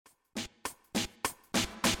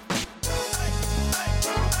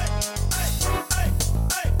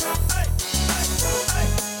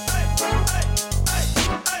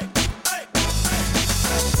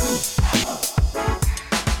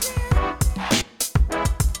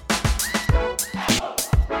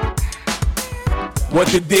What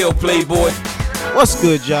the deal, Playboy? What's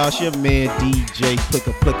good, y'all? It's your man DJ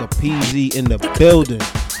Plicker PZ in the building.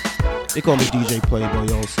 They call me DJ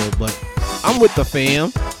Playboy also, but I'm with the fam.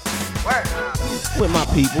 With my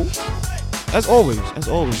people. As always, it's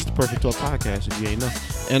the Perfect Talk Podcast if you ain't know.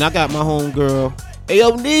 And I got my homegirl,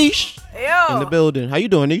 Ayo Niche, in the building. How you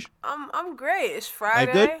doing, Niche? I'm great. It's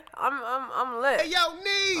Friday. Good? I'm lit. Hey, yo,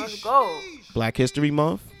 Niche. Let's go. Black History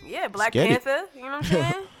Month. Yeah, Black Let's get Panther. You know what I'm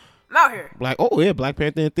saying? I'm out here. Black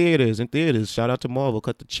Panther in theaters. Shout out to Marvel.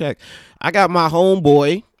 Cut the check. I got my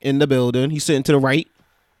homeboy in the building. He's sitting to the right.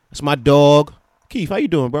 It's my dog, Keith. How you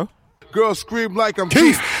doing, bro? Girl scream like I'm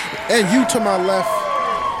Keith. And you to my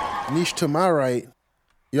left, Niche to my right.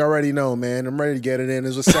 You already know, man. I'm ready to get it in.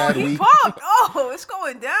 It's a sad week. Pumped. Oh, it's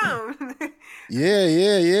going down.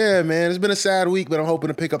 Yeah, man. It's been a sad week, but I'm hoping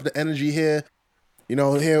to pick up the energy here. You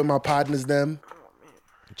know, here with my partners, them.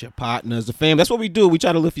 With your partners, the fam. That's what we do. We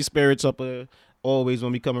try to lift your spirits up always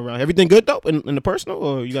when we come around. Everything good, though, in the personal?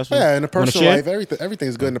 Or you guys Yeah, in the personal life,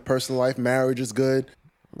 everything's good in the personal life. Marriage is good.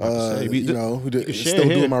 Still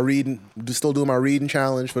doing my reading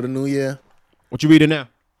challenge for the new year. What you reading now?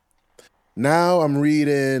 Now I'm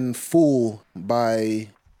reading Fool by,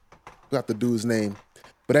 I forgot the dude's name.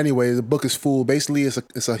 But anyway, the book is Fool. Basically,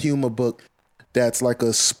 it's a humor book that's like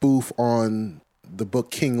a spoof on the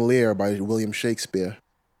book King Lear by William Shakespeare.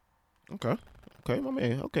 Okay, my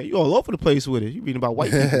man. Okay, you all over the place with it. You reading about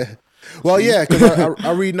white people. Well, yeah, because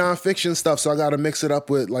I read nonfiction stuff, so I got to mix it up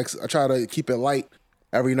with, like, I try to keep it light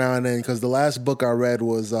every now and then, because the last book I read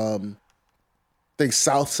was, I think,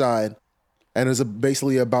 Southside, and it's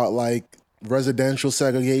basically about, like, residential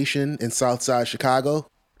segregation in Southside Chicago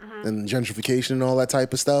and gentrification and all that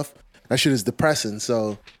type of stuff. That shit is depressing,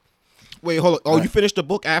 so. Wait, hold on. Oh, you finished the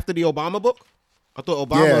book after the Obama book? I thought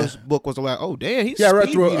Obama's book was like, oh, damn, he's I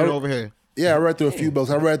read through it over here. Yeah, I read through a few books.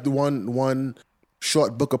 I read the one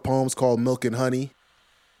short book of poems called Milk and Honey,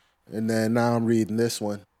 and then now I'm reading this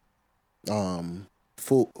one,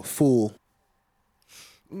 Fool.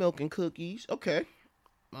 Milk and cookies. Okay.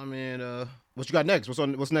 My man, what you got next?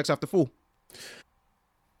 What's next after Fool?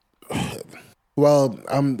 Well,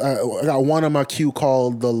 I got one on my queue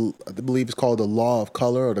called I believe it's called The Law of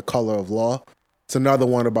Color or The Color of Law. It's another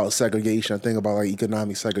one about segregation. I think about like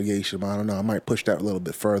economic segregation, but I don't know. I might push that a little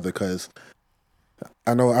bit further because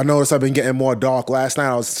I noticed I've been getting more dark. Last night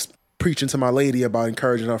I was preaching to my lady about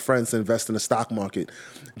encouraging her friends to invest in the stock market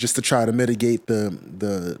just to try to mitigate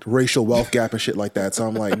the racial wealth gap and shit like that. So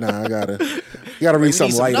I'm like, nah, I gotta read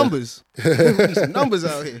something lighter. Numbers. We need some numbers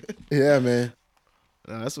out here. Yeah, man.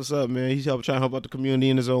 That's what's up, man. He's trying to help out the community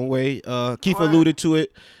in his own way. Keith alluded to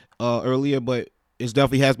it earlier, but it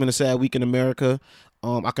definitely has been a sad week in America.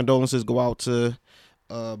 Our condolences go out to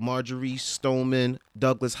Marjorie Stoneman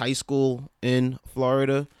Douglas High School in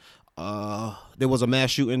Florida. There was a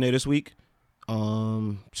mass shooting there this week.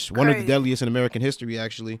 One of the deadliest in American history,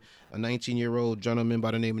 actually. A 19-year-old gentleman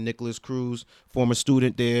by the name of Nicholas Cruz, former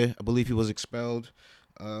student there. I believe he was expelled.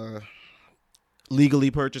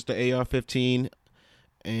 Legally purchased the AR-15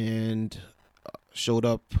 and showed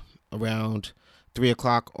up around 3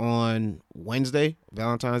 o'clock on Wednesday,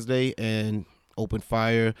 Valentine's Day, and opened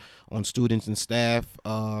fire on students and staff,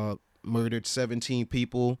 murdered 17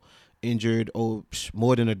 people, injured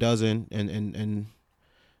more than a dozen, and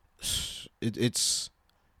it's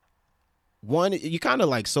one, you kind of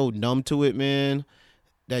like so numb to it, man,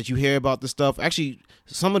 that you hear about the stuff. Actually,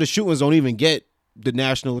 some of the shootings don't even get the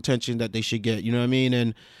national attention that they should get, you know what I mean?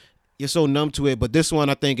 And you're so numb to it, but this one,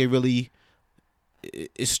 I think it really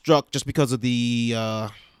is struck just because of the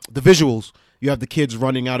visuals. You have the kids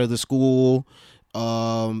running out of the school.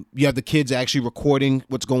 You have the kids actually recording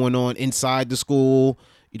what's going on inside the school.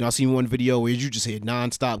 You know, I seen one video where you just hear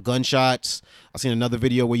nonstop gunshots. I seen another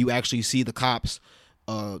video where you actually see the cops,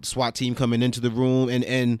 SWAT team coming into the room,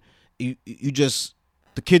 and you just,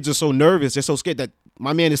 the kids are so nervous, they're so scared that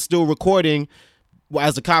my man is still recording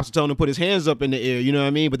as the cops are telling him to put his hands up in the air, you know what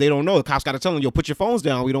I mean? But they don't know. The cops got to tell him, yo, put your phones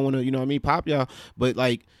down. We don't want to, you know what I mean, pop y'all. But,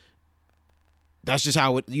 like, that's just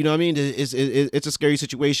how it, you know what I mean? It's a scary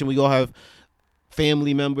situation. We all have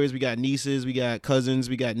family members. We got nieces. We got cousins.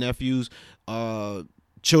 We got nephews,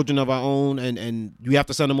 children of our own. And you have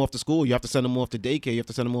to send them off to school. You have to send them off to daycare. You have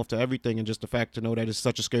to send them off to everything. And just the fact to know that it's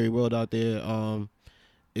such a scary world out there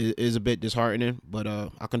is a bit disheartening. But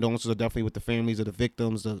our condolences are definitely with the families of the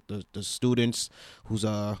victims, the students who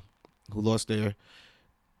lost their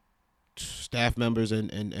staff members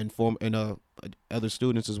and other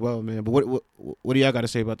students as well, man. But what do y'all got to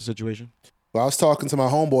say about the situation? Well, I was talking to my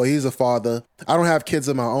homeboy. He's a father. I don't have kids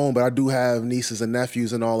of my own, but I do have nieces and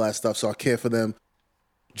nephews and all that stuff, so I care for them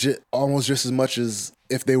almost just as much as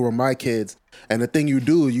if they were my kids. And the thing you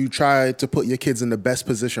do, you try to put your kids in the best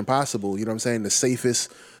position possible. You know what I'm saying? The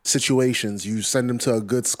safest situations. You send them to a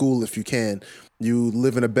good school if you can. You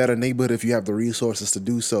live in a better neighborhood if you have the resources to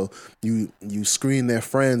do so. You screen their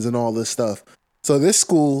friends and all this stuff. So this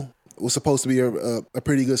school was supposed to be a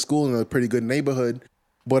pretty good school in a pretty good neighborhood,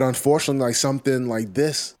 but unfortunately, like something like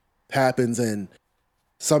this happens, and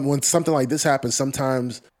when something like this happens,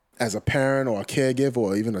 sometimes as a parent or a caregiver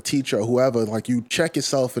or even a teacher or whoever, like you check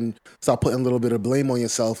yourself and start putting a little bit of blame on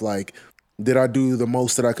yourself. Like, did I do the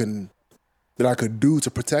most that I could do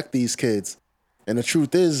to protect these kids? And the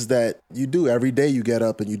truth is that you do. Every day you get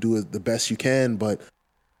up and you do it the best you can, but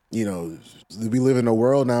you know, we live in a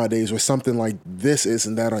world nowadays where something like this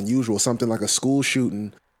isn't that unusual. Something like a school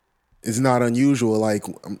shooting is not unusual. Like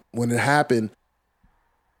when it happened,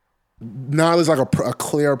 now there's like a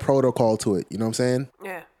clear protocol to it. You know what I'm saying?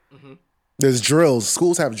 Yeah. There's drills.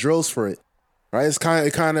 Schools have drills for it, right?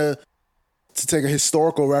 It kind of to take a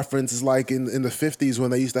historical reference is like in the 50s when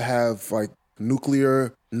they used to have like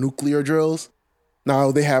nuclear drills.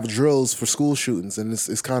 Now they have drills for school shootings, and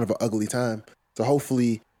it's kind of an ugly time. So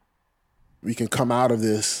hopefully we can come out of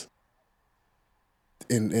this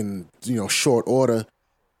in short order,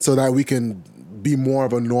 so that we can be more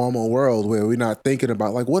of a normal world where we're not thinking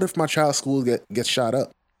about like, what if my child's school gets shot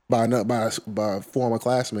up by a former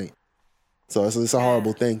classmate? So it's a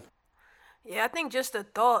horrible thing. Yeah, I think just the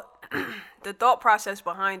thought process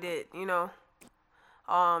behind it, the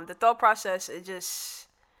thought process, it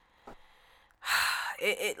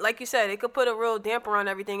like you said, it could put a real damper on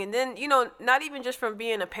everything. And then, not even just from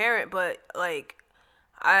being a parent, but like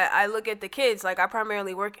I look at the kids, like I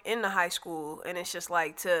primarily work in the high school, and it's just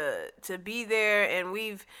like to be there, and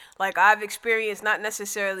I've experienced not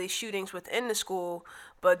necessarily shootings within the school,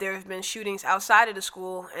 but there have been shootings outside of the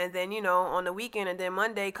school, and then, on the weekend, and then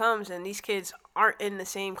Monday comes, and these kids aren't in the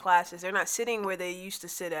same classes. They're not sitting where they used to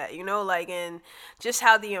sit at, and just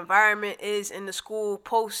how the environment is in the school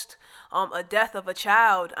post a death of a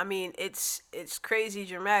child. I mean, it's crazy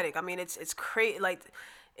dramatic. I mean, it's crazy, like,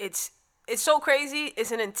 it's so crazy.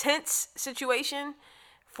 It's an intense situation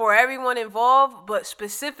for everyone involved, but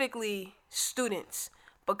specifically students,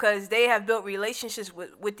 because they have built relationships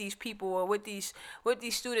with these people or with these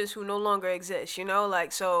students who no longer exist,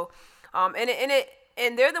 so and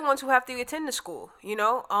they're the ones who have to attend the school,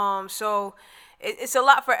 so it's a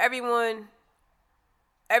lot for everyone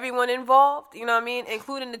involved, you know what I mean,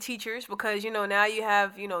 including the teachers, because now you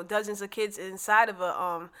have dozens of kids inside of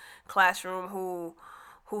a classroom who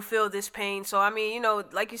feel this pain. So I mean,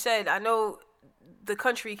 like you said, I know the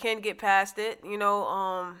country can get past it,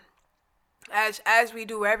 as we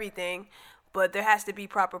do everything, but there has to be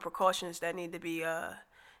proper precautions that need to be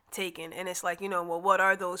taken. And it's like, well, what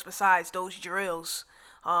are those besides those drills?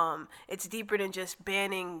 It's deeper than just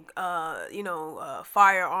banning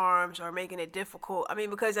firearms or making it difficult. I mean,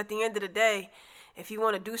 because at the end of the day, if you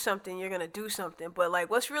want to do something, you're gonna do something. But like,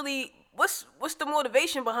 what's the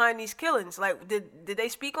motivation behind these killings? Like, did they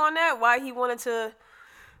speak on that? Why he wanted to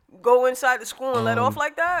go inside the school and let off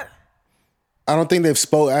like that? I don't think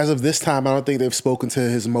as of this time, I don't think they've spoken to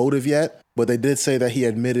his motive yet, but they did say that he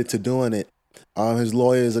admitted to doing it. His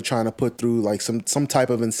lawyers are trying to put through like some type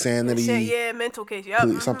of insanity. Yeah, mental case.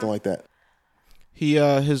 Yeah, something like that. He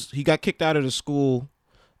got kicked out of the school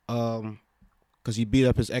because he beat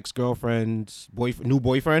up his ex-girlfriend's new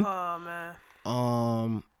boyfriend. Oh man.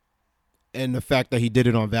 And the fact that he did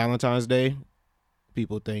it on Valentine's Day,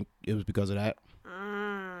 people think it was because of that.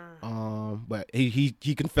 But he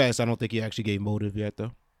confessed. I don't think he actually gave motive yet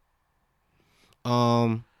though.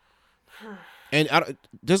 And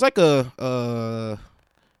there's like the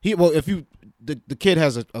kid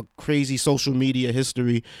has a crazy social media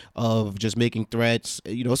history of just making threats.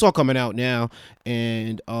 It's all coming out now,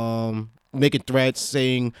 and making threats,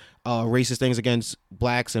 saying racist things against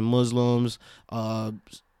blacks and Muslims,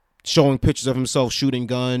 showing pictures of himself shooting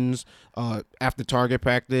guns after target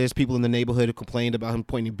practice. People in the neighborhood complained about him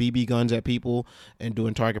pointing BB guns at people and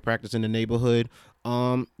doing target practice in the neighborhood.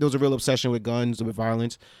 There was a real obsession with guns and with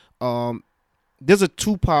violence. There's a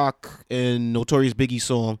Tupac and Notorious Biggie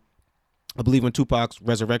song. I believe when Tupac's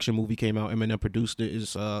Resurrection movie came out, Eminem produced it,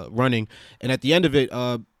 is running. And at the end of it,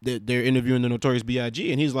 they're interviewing the Notorious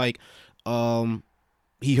B.I.G. and he's like,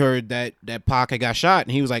 he heard that Pac had got shot,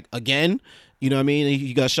 and he was like, again? You know what I mean?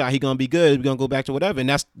 He got shot. He gonna be good. We're gonna go back to whatever. And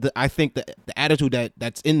that's I think the attitude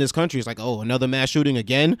that's in this country is like, oh, another mass shooting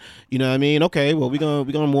again. You know what I mean? Okay, well, we're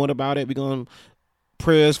gonna mourn about it. We're gonna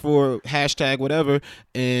prayers for hashtag whatever,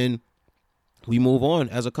 and we move on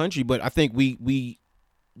as a country. But I think we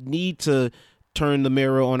need to turn the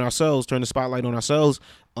mirror on ourselves, turn the spotlight on ourselves,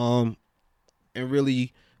 and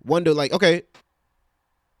really wonder, like, okay,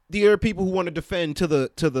 there are people who want to defend to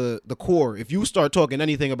the core. If you start talking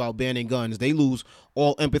anything about banning guns, they lose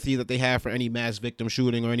all empathy that they have for any mass victim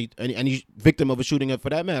shooting or any victim of a shooting, for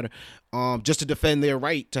that matter, just to defend their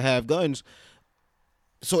right to have guns.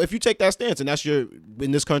 So if you take that stance, and that's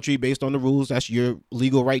in this country, based on the rules, that's your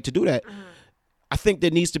legal right to do that. Mm-hmm. I think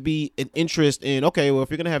there needs to be an interest in, okay, well, if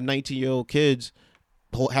you're going to have 19-year-old kids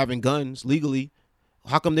having guns legally,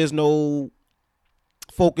 how come there's no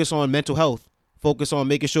focus on mental health? Focus on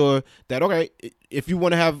making sure that, okay, if you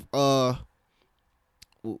want to have a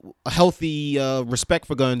healthy respect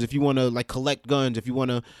for guns, if you want to like collect guns, if you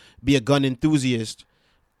want to be a gun enthusiast,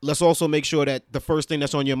 let's also make sure that the first thing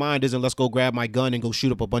that's on your mind isn't let's go grab my gun and go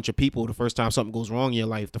shoot up a bunch of people the first time something goes wrong in your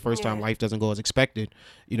life, the first time life doesn't go as expected.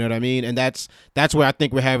 You know what I mean? And that's where I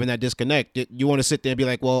think we're having that disconnect. You want to sit there and be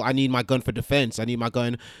like, well, I need my gun for defense. I need my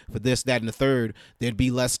gun for this, that, and the third. There'd be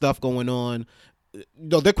less stuff going on.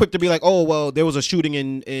 No, they're quick to be like, oh, well, there was a shooting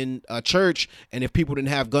in a church, and if people didn't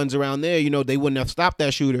have guns around there, they wouldn't have stopped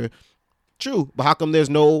that shooter. True, but how come there's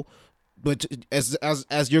no? But as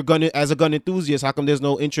a gun enthusiast, how come there's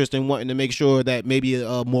no interest in wanting to make sure that maybe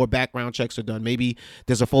more background checks are done? Maybe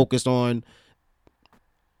there's a focus on,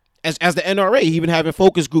 as the NRA, even having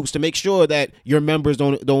focus groups to make sure that your members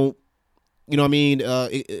don't you know what I mean,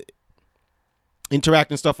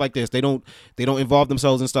 interact and stuff like this. They don't involve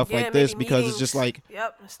themselves in stuff like this because meetings, it's just like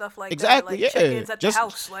and stuff like exactly that. Like check-ins at the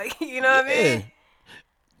house, like you know what I mean.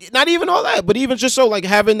 Not even all that, but even just so like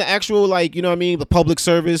having the actual like you know what I mean, the public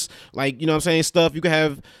service, like you know what I'm saying, stuff you can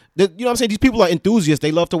have. You know what I'm saying, these people are enthusiasts.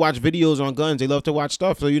 They love to watch videos on guns. They love to watch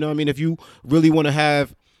stuff. So you know what I mean, if you really want to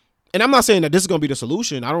have. And I'm not saying that this is going to be the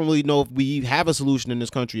solution. I don't really know if we have a solution in this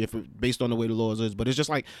country based on the way the laws is. But it's just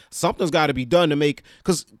like something's got to be done to make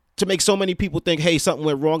so many people think, hey, something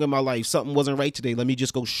went wrong in my life. Something wasn't right today. Let me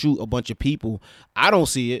just go shoot a bunch of people. I don't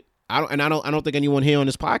see it. I don't think anyone here on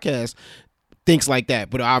this podcast thinks like that.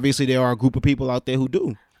 But obviously there are a group of people out there who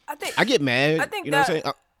do. I get mad. I think you know what I'm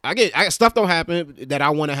saying? I get stuff don't happen that I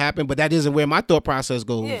want to happen, but that isn't where my thought process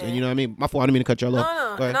goes. Yeah. And you know what I mean? My fault. I didn't mean to cut y'all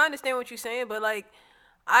off. No. And I understand what you're saying, but like.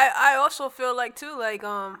 I also feel like too, like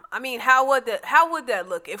I mean, how would that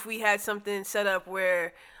look if we had something set up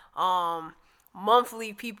where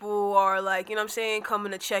monthly people are like, you know what I'm saying,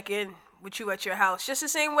 coming to check in with you at your house, just the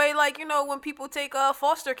same way like, you know, when people take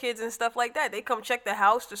foster kids and stuff like that, they come check the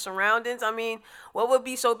house, the surroundings. I mean, what would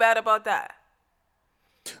be so bad about that?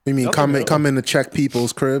 You mean come in to check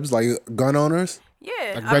people's cribs, like gun owners?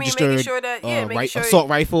 Yeah, like registered, making sure that assault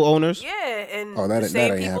rifle owners. Yeah, and the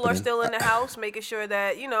same people are still in the house, making sure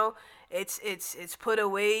that you know it's put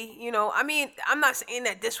away. You know, I mean, I'm not saying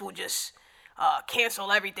that this will just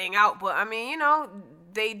cancel everything out, but I mean, you know,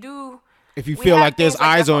 they do. If you feel like there's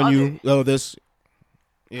eyes on you, this.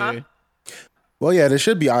 Yeah. Huh? Well, yeah, there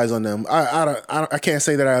should be eyes on them. I can't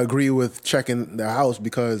say that I agree with checking the house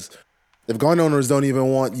because if gun owners don't even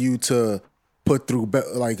want you to put through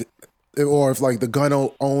like. Or if like the gun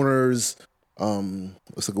owners,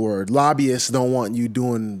 what's the word? Lobbyists don't want you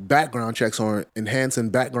doing background checks or enhancing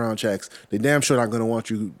background checks. They damn sure not going to want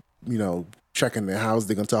you, you know, checking their house.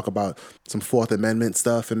 They're going to talk about some Fourth Amendment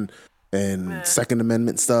stuff and Second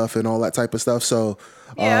Amendment stuff and all that type of stuff. So,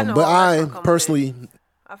 but I personally,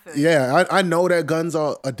 I know that guns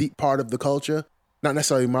are a deep part of the culture. Not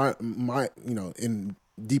necessarily my you know,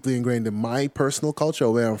 deeply ingrained in my personal culture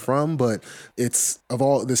where I'm from, but it's of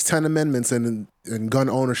all there's 10 amendments and gun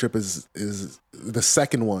ownership is the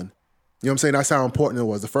second one. You know what I'm saying? That's how important it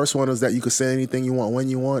was. The first one is that you could say anything you want when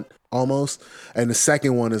you want, almost, and the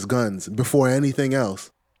second one is guns before anything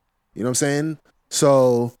else. You know what I'm saying?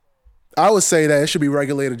 So I would say that it should be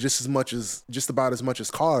regulated just about as much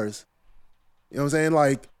as cars. You know what I'm saying?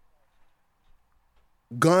 Like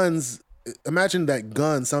guns, imagine that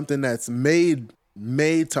gun, something that's made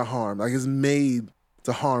to harm, like it's made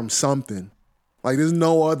to harm something. Like there's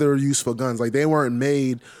no other use for guns. Like they weren't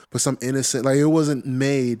made for some innocent, like it wasn't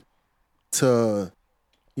made to,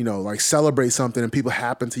 you know, like celebrate something and people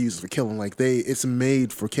happen to use it for killing. Like it's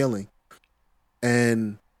made for killing.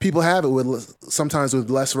 And people have it sometimes with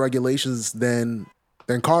less regulations than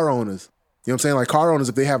car owners. You know what I'm saying? Like car owners,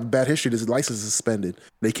 if they have a bad history, their license is suspended.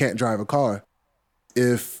 They can't drive a car.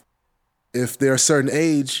 If they're a certain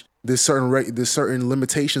age, there's certain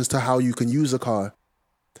limitations to how you can use a car.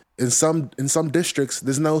 In some districts,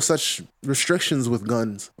 there's no such restrictions with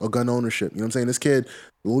guns or gun ownership. You know what I'm saying? This kid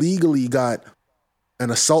legally got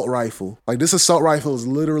an assault rifle. Like this assault rifle is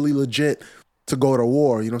literally legit to go to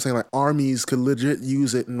war. You know what I'm saying? Like armies could legit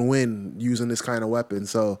use it and win using this kind of weapon.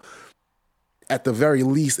 So at the very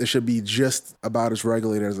least, it should be just about as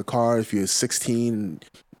regulated as a car. If you're 16,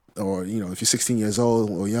 or if you're 16 years old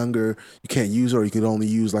or younger, you can't use it, or you can only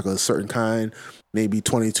use like a certain kind. Maybe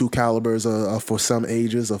 22 calibers are for some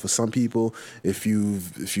ages or for some people. If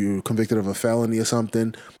you're convicted of a felony or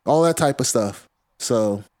something, all that type of stuff.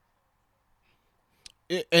 So.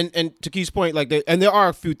 And to Keith's point, like there are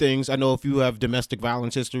a few things. I know if you have domestic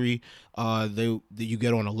violence history, you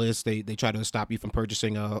get on a list. They try to stop you from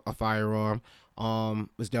purchasing a firearm.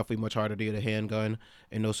 It's definitely much harder to get a handgun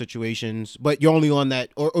in those situations. But you're only on that,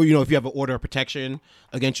 or if you have an order of protection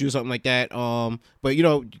against you or something like that. But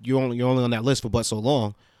you're only on that list for but so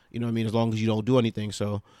long. You know what I mean? As long as you don't do anything.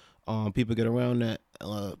 So, people get around that.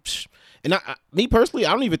 And me personally,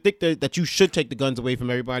 I don't even think that you should take the guns away from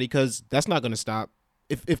everybody, because that's not going to stop.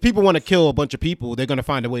 If people want to kill a bunch of people, they're going to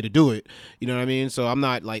find a way to do it. You know what I mean? So I'm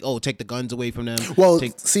not like, oh, take the guns away from them. Well,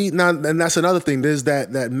 see, now, and that's another thing. There's that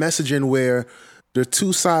messaging where there are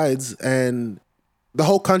two sides, and the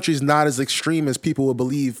whole country's not as extreme as people would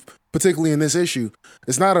believe, particularly in this issue.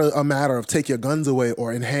 It's not a matter of take your guns away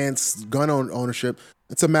or enhance gun ownership.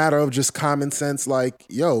 It's a matter of just common sense, like,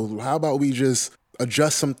 yo, how about we just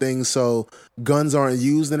adjust some things so guns aren't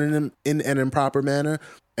used in an improper manner,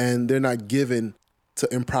 and they're not given to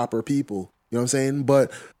improper people. You know what I'm saying?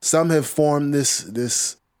 But some have formed this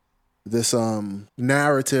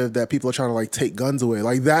narrative that people are trying to like take guns away.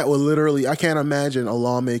 Like that would literally, I can't imagine a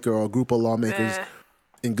lawmaker or a group of lawmakers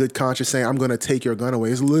in good conscience saying, I'm going to take your gun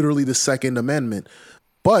away. It's literally the Second Amendment.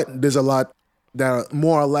 But there's a lot that are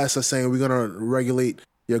more or less are saying we're going to regulate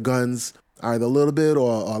your guns either a little bit or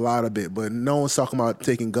a lot of it, but no one's talking about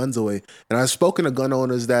taking guns away. And I've spoken to gun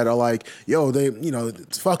owners that are like, yo, they,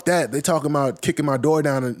 fuck that. They talking about kicking my door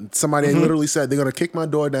down, and somebody literally said they're going to kick my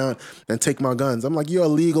door down and take my guns. I'm like, you're a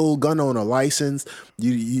legal gun owner, licensed.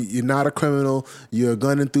 You're not a criminal. You're a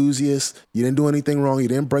gun enthusiast. You didn't do anything wrong. You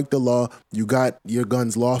didn't break the law. You got your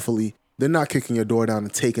guns lawfully. They're not kicking your door down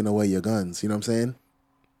and taking away your guns. You know what I'm saying?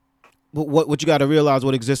 But what you got to realize,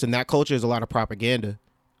 what exists in that culture is a lot of propaganda.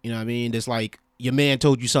 You know what I mean? It's like your man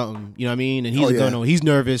told you something, you know what I mean? And he's a gun owner. He's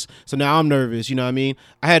nervous. So now I'm nervous, you know what I mean?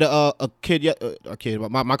 I had a kid,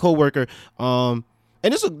 my coworker, and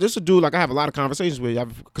this a dude like I have a lot of conversations with. I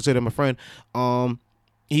consider him a friend.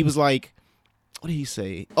 He was like, what did he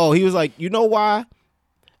say? Oh, he was like, you know why?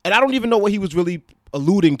 And I don't even know what he was really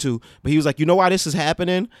alluding to, but he was like, you know why this is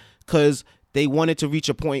happening? Because they wanted to reach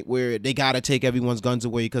a point where they got to take everyone's guns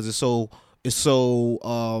away because it's so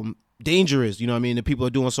dangerous, you know what I mean? And people are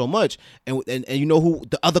doing so much, and you know who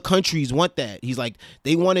the other countries want that. He's like,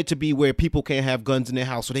 they want it to be where people can't have guns in their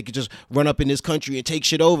house, so they could just run up in this country and take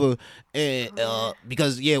shit over, and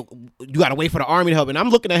because you gotta wait for the army to help. And I'm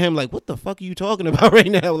looking at him like, what the fuck are you talking about right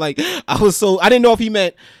now? Like, I didn't know if he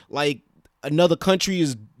meant like another country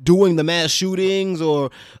is doing the mass shootings, or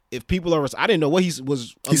if people are. I didn't know what he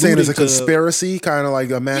was. He's saying it's a conspiracy, kind of like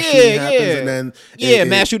a mass shooting happens, and then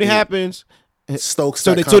mass shooting happens. Stokes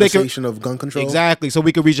that conversation of gun control. Exactly. So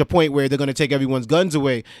we could reach a point where they're going to take everyone's guns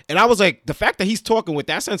away. And I was like, the fact that he's talking with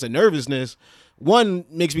that sense of nervousness, one,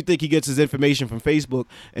 makes me think he gets his information from Facebook.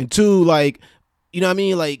 And two, like, you know what I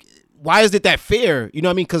mean? Like, why is it that fair? You know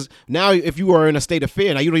what I mean? Because now if you are in a state of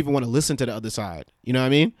fear, now you don't even want to listen to the other side. You know what I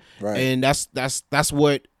mean? Right. And that's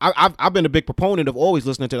what I've been a big proponent of, always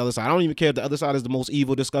listening to the other side. I don't even care if the other side is the most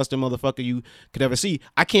evil, disgusting motherfucker you could ever see.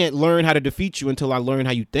 I can't learn how to defeat you until I learn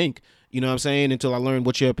how you think. You know what I'm saying? Until I learn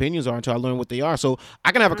what your opinions are, until I learn what they are. So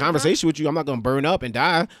I can have a conversation with you. I'm not going to burn up and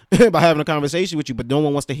die by having a conversation with you, but no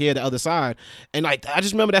one wants to hear the other side. And like, I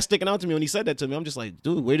just remember that sticking out to me when he said that to me. I'm just like,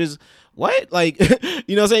 dude, what? Like,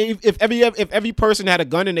 you know what I'm saying? If every person had a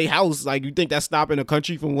gun in their house, like, you think that's stopping a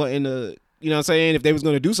country from wanting to, you know what I'm saying? If they was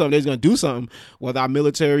going to do something, they was going to do something, whether our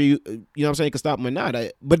military, you know what I'm saying, can stop them or not.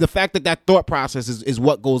 But the fact that thought process is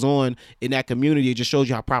what goes on in that community, it just shows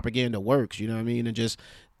you how propaganda works, you know what I mean? And just,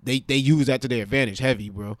 they use that to their advantage heavy,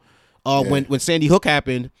 bro. When Sandy Hook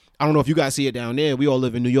happened, I don't know if you guys see it down there. We all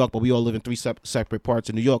live in New York, but we all live in three separate parts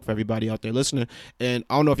of New York, for everybody out there listening. And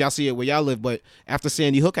I don't know if y'all see it where y'all live, but after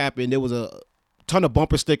Sandy Hook happened, there was a ton of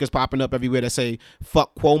bumper stickers popping up everywhere that say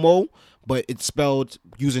 "fuck Cuomo," but it's spelled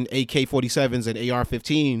using AK-47s and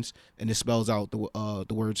AR-15s, and it spells out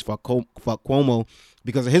the words "fuck Cuomo"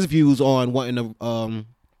 because of his views on wanting to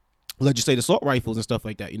legislate assault rifles and stuff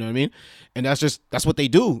like that. You know what I mean? And that's what they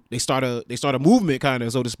do. They start a movement, kind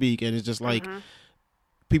of, so to speak, and it's just like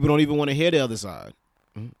people don't even want to hear the other side.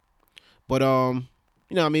 But you know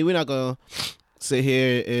what I mean? We're not gonna sit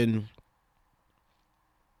here and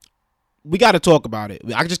we got to talk about it.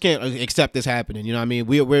 I just can't accept this happening. You know what I mean?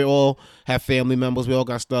 We all have family members. We all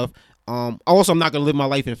got stuff. Also, I'm not gonna live my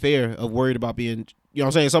life in fear of worried about being. You know what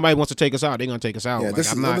I'm saying? Somebody wants to take us out, they're gonna take us out. Yeah, Like,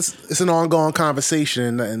 this I'm is not it's an ongoing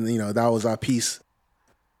conversation, and that was our piece.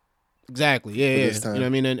 exactly. Yeah, this yeah. time. You know what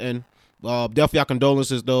I mean? And definitely our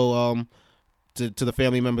condolences though. To the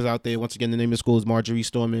family members out there. Once again, the name of the school is Marjorie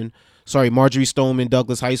Stoneman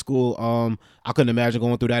Douglas High School. I couldn't imagine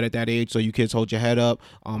going through that at that age. So you kids hold your head up.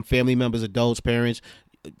 Family members, adults, parents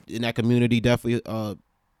in that community, definitely. Our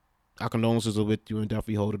condolences are with you, and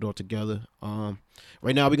definitely hold it all together.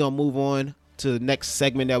 Right now, we're gonna move on to the next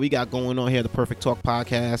segment that we got going on here, the Perfect Talk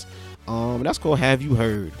Podcast. And that's called Have You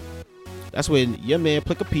Heard? That's when your man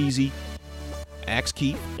Plick a Peasy asks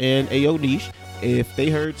Keith and Ayo Niche if they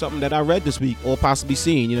heard something that I read this week or possibly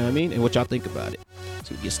seen, you know what I mean, and what y'all think about it.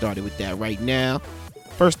 So we get started with that right now.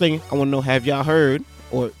 First thing I want to know, have y'all heard,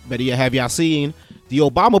 or better yet, have y'all seen the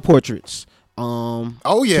Obama portraits?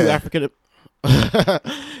 Oh yeah,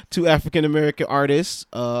 two African American artists.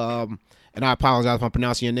 And I apologize if I'm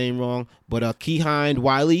pronouncing your name wrong, but Kehinde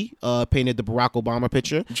Wiley painted the Barack Obama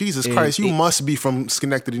picture. Jesus Christ, you must be from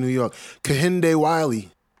Schenectady, New York. Kehinde Wiley.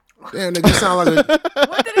 Damn, nigga, sound like a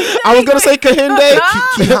What did he say? I was gonna say Kehinde.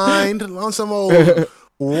 Kehinde on some old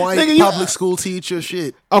white Nigga, you- public school teacher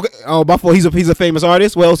shit. Okay. Oh, my fault. He's a famous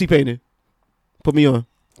artist. What else he painted? Put me on.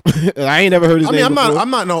 I ain't never heard his I mean, name before. I'm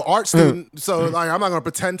not no art student, so like I'm not gonna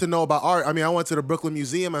pretend to know about art. I mean, I went to the Brooklyn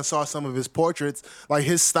Museum and saw some of his portraits. Like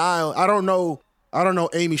his style, I don't know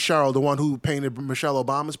Amy Sherrill, the one who painted Michelle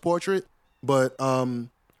Obama's portrait, but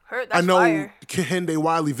Heard that's I know fire. Kehinde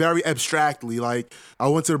Wiley very abstractly. Like I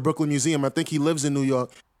went to the Brooklyn Museum. I think he lives in New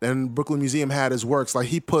York, and Brooklyn Museum had his works. Like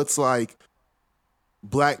he puts like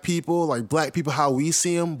black people how we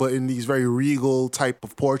see them, but in these very regal type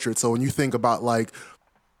of portraits. So when you think about like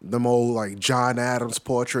them old like John Adams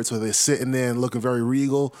portraits where they're sitting there and looking very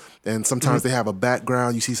regal, and sometimes they have a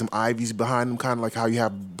background. You see some ivies behind them, kind of like how you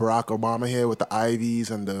have Barack Obama here with the ivies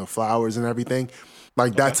and the flowers and everything.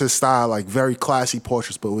 Like that's his style, like very classy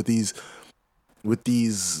portraits, but with these,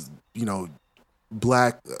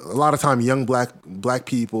 black, a lot of time young black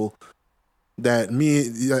people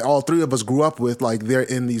that all three of us grew up with. Like they're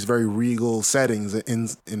in these very regal settings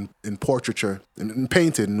in portraiture and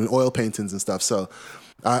painted and oil paintings and stuff. So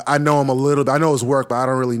I know him a little bit. I know his work, but I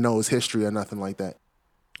don't really know his history or nothing like that.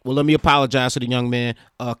 Well, let me apologize to the young man,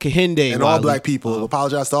 Kehinde And Wiley. all black people,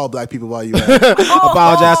 apologize to all black people while you at it.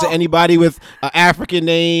 Apologize to anybody with an African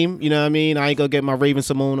name. You know what I mean? I ain't gonna get my Raven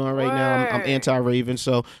Simone on right now. I'm Word. anti-Raven,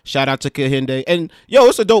 so shout out to Kehinde. And yo,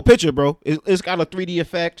 it's a dope picture, bro. It's got a 3D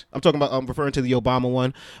effect. I'm talking about. I'm referring to the Obama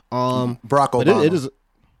one. Barack But Obama. it is.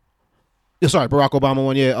 Sorry, Barack Obama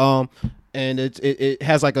one. Yeah. And it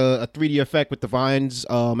has like a 3D effect with the vines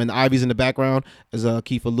and the ivies in the background, as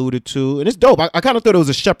Keith alluded to, and it's dope. I kind of thought it was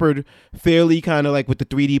a Shepard Fairly kind of like with the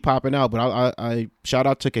 3D popping out, but I shout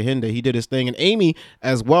out to Kehinde. He did his thing, and Amy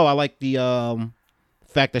as well. I like the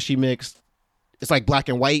fact that she mixed. It's like black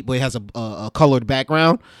and white, but it has a colored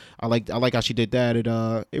background. I like how she did that.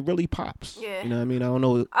 It really pops. Yeah. You know what I mean? I don't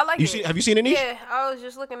know. I like it. Have you seen it, Niche? Yeah, I was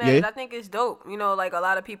just looking at Yeah? it. I think it's dope. You know, like a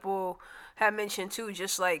lot of people have mentioned too,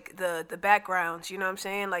 just like the backgrounds. You know what I'm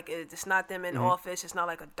saying? Like it's not them in office. It's not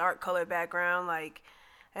like a dark colored background. Like,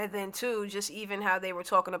 and then too, just even how they were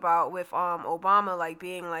talking about with Obama, like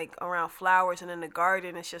being like around flowers and in the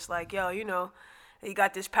garden. It's just like, yo, you know, you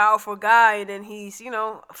got this powerful guy, and then he's, you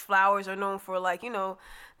know, flowers are known for like, you know,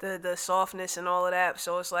 the softness and all of that.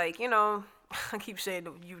 So it's like, you know, I keep saying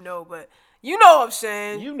but you know what I'm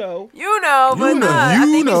saying. You know. But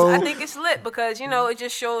You know, I think it's lit because, you know, it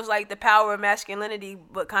just shows like the power of masculinity,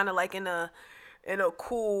 but kind of like in a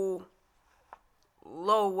cool,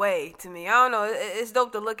 low way to me. I don't know. It's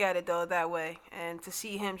dope to look at it though that way, and to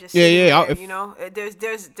see him just sitting there, you know,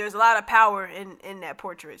 there's a lot of power in that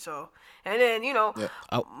portrait. So, and then, you know,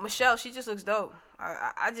 Michelle, she just looks dope.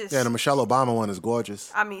 I just the Michelle Obama one is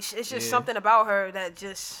gorgeous. I mean, it's just something about her that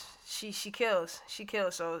just she kills. She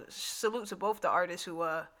kills. So salute to both the artists who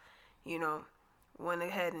you know, went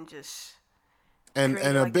ahead and just And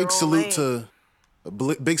created, a like, big their own salute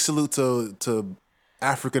lane. big salute to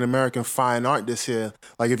African American fine art this year.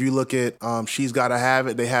 Like if you look at She's Gotta Have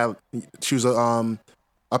It, she was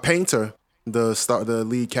a painter, the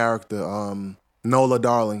lead character, Nola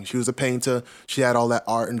Darling. She was a painter. She had all that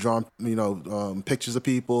art and drawn, you know, pictures of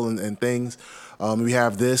people and things. We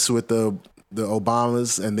have this with the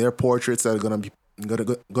Obamas and their portraits that are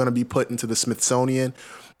gonna be put into the Smithsonian.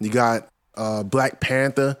 You got Black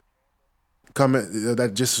Panther coming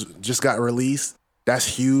that just got released. That's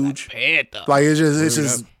huge. Panther. Like it's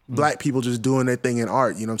just black people just doing their thing in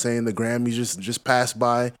art. You know what I'm saying? The Grammys just passed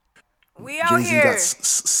by. We out Jay-Z here, got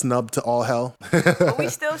snubbed to all hell. but we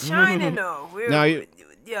still shining though. Now you-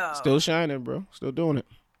 Yo. Still shining, bro. Still doing it.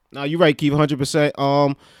 Nah, you're right, Keith,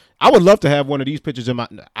 100%. I would love to have one of these pictures in my,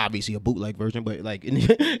 obviously a bootleg version, but like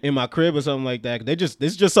in my crib or something like that.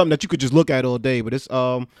 It's just something that you could just look at all day. But it's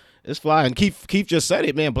flying. Keith just said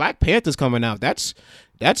it, man. Black Panther's coming out. That's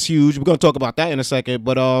huge. We're gonna talk about that in a second.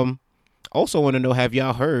 But also want to know, have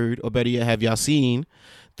y'all heard, or better yet, have y'all seen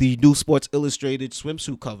the new Sports Illustrated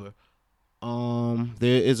swimsuit cover?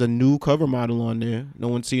 There is a new cover model on there. No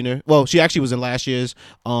one's seen her. Well, she actually was in last year's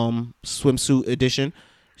swimsuit edition.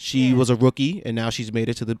 She was a rookie, and now she's made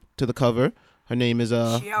it to the cover. Her name is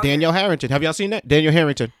Danielle Harrington. Have y'all seen that? Danielle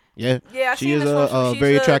Harrington. Yeah. Yeah, she is a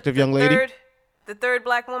very attractive young lady. The third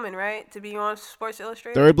black woman, right, to be on Sports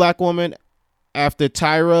Illustrated. Third black woman after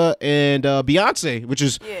Tyra and Beyonce, which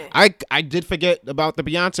is I did forget about the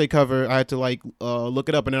Beyonce cover. I had to like look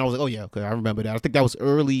it up, and then I was like, oh yeah, okay, I remember that. I think that was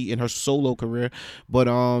early in her solo career, but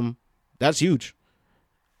that's huge.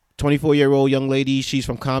 24-year-old young lady. She's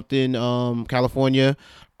from Compton, California.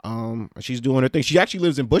 She's doing her thing. She actually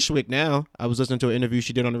lives in Bushwick now. I was listening to an interview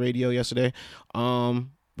she did on the radio yesterday. But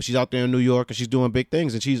she's out there in New York, and she's doing big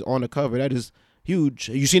things, and she's on the cover. That is huge.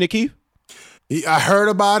 You seen it, Keith? I heard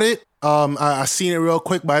about it. I seen it real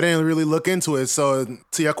quick, but I didn't really look into it. So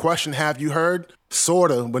to your question, have you heard?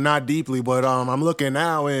 Sorta, but not deeply. But I'm looking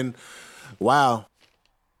now, and wow.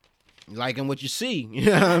 Liking what you see. You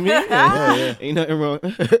know what I mean? Yeah. Ain't nothing wrong.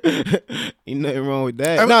 Ain't nothing wrong with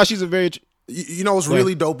that. No, she's a very... You know what's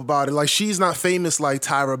really dope about it? Like, she's not famous like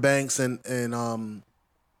Tyra Banks and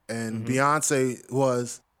Beyonce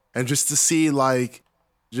was. And just to see, like,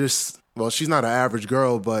 she's not an average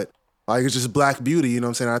girl, but like, it's just black beauty, you know what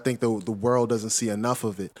I'm saying? I think the world doesn't see enough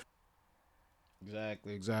of it.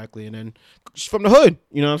 Exactly. And then she's from the hood,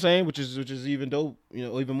 you know what I'm saying? Which is even dope, you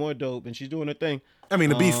know, even more dope. And she's doing her thing. I mean,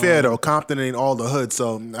 to be fair though, Compton ain't all the hood,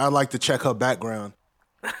 so I'd like to check her background.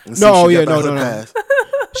 No.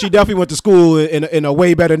 She definitely went to school in a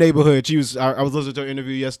way better neighborhood. I was listening to her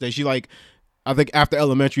interview yesterday. I think after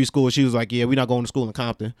elementary school, she was like, yeah, we're not going to school in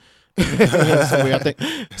Compton. So I think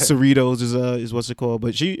Cerritos is what's it called.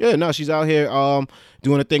 But she's out here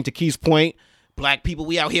doing a thing. To Keith's point, black people,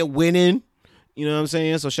 we out here winning. You know what I'm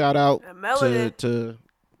saying? So shout out to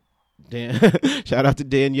Dan. Shout out to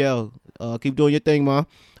Danielle. Keep doing your thing, ma.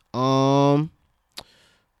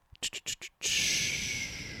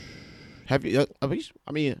 Have you?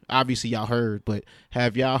 I mean, obviously y'all heard, but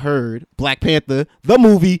have y'all heard? Black Panther, the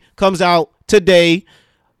movie, comes out today.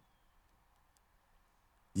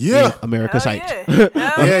 Yeah, America's hyped.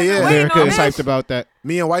 Yeah. America is hyped about that.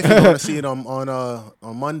 Me and wife are going to see it on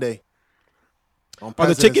Monday. On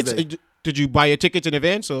the tickets? Day. Did you buy your tickets in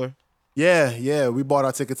advance or? Yeah. We bought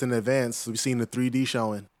our tickets in advance. We've seen the 3D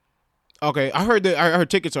showing. Okay, I heard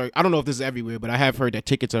tickets are. I don't know if this is everywhere, but I have heard that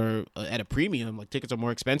tickets are at a premium. Like, tickets are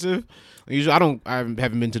more expensive. Usually, I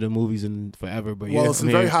haven't been to the movies in forever. But it's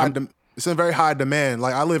in very high demand.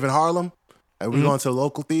 Like, I live in Harlem, and we're going to a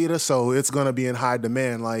local theater, so it's gonna be in high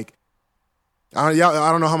demand. Like, I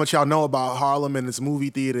don't know how much y'all know about Harlem and its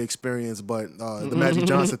movie theater experience, but the Magic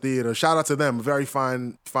Johnson Theater, shout out to them. A very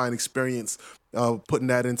fine experience putting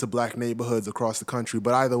that into black neighborhoods across the country.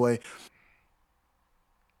 But either way,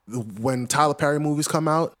 when Tyler Perry movies come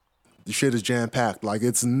out, the shit is jam packed. Like,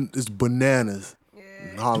 it's bananas.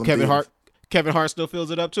 Yeah. Kevin Hart still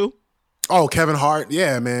fills it up too. Oh, Kevin Hart,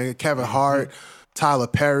 yeah, man. Kevin Hart, Tyler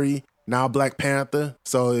Perry, now Black Panther.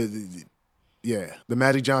 So, yeah, the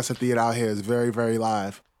Magic Johnson Theater out here is very, very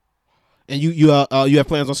live. And you have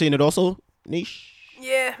plans on seeing it also, Niche?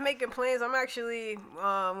 Yeah, making plans. I'm actually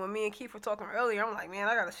when me and Keith were talking earlier, I'm like, man,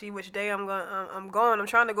 I gotta see which day I'm going. I'm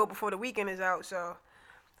trying to go before the weekend is out, so.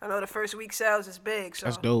 I know the first week sales is big, so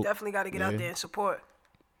that's dope. Definitely got to get out there and support.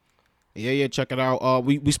 Yeah, check it out.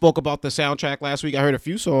 We spoke about the soundtrack last week. I heard a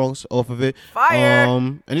few songs off of it. Fire.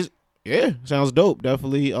 And sounds dope.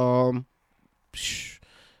 Definitely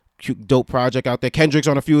cute, dope project out there. Kendrick's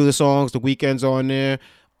on a few of the songs. The Weeknd's on there.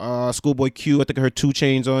 Schoolboy Q, I think I heard 2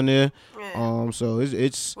 Chainz on there. Yeah. So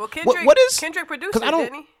it's well, Kendrick produced it,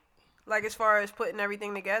 didn't he? Like, as far as putting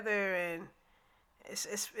everything together and.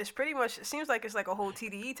 It's pretty much. It seems like it's like a whole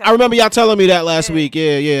TDE type. I remember y'all telling me that last week.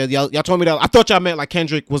 Yeah. Y'all told me that. I thought y'all meant like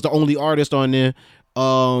Kendrick was the only artist on there.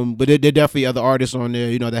 But there definitely other artists on there,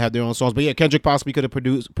 you know, that have their own songs. But yeah, Kendrick possibly could have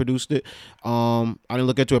produced it. I didn't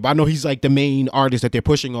look into it, but I know he's like the main artist that they're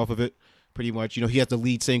pushing off of it. Pretty much, you know, he has the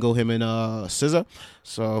lead single, him and SZA.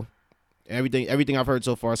 So everything I've heard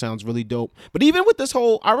so far sounds really dope. But even with this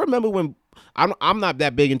whole, I remember when I'm not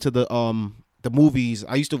that big into the the movies.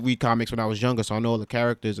 I used to read comics when I was younger, so I know all the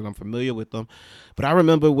characters and I'm familiar with them. But I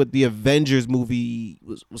remember with the Avengers movie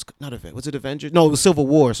was not Avengers. Was it Avengers? No, it was Civil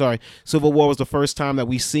War. Sorry, Civil War was the first time that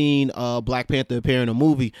we seen Black Panther appear in a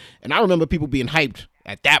movie, and I remember people being hyped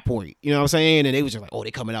at that point. You know what I'm saying? And they was just like, "Oh,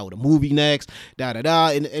 they coming out with a movie next." Da da da.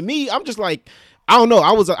 And me, I'm just like, I don't know.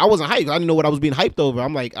 I wasn't hyped. I didn't know what I was being hyped over.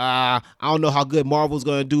 I'm like, I don't know how good Marvel's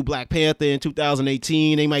gonna do Black Panther in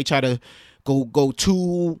 2018. They might try to go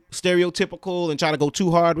too stereotypical and try to go too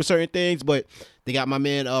hard with certain things, but they got my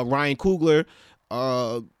man Ryan Coogler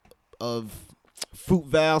of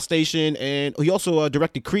Fruitvale Station, and he also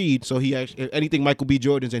directed Creed. So he actually anything Michael B.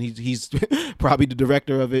 Jordan's, and he's probably the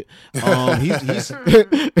director of it. He's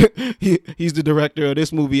the director of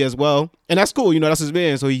this movie as well, and that's cool. You know, that's his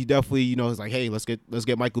man. So he definitely is like, hey, let's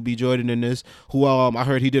get Michael B. Jordan in this. Who I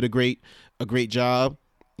heard he did a great job.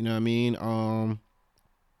 You know what I mean?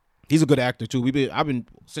 He's a good actor too. I've been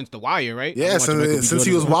since The Wire, right? Yeah, since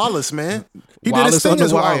he was Wallace, man. He did his thing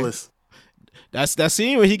as Wallace. That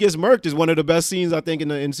scene when he gets murked is one of the best scenes I think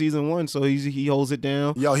in season 1. So he holds it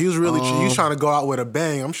down. Yo, he was really he was trying to go out with a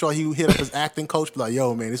bang. I'm sure he hit up his acting coach, be like,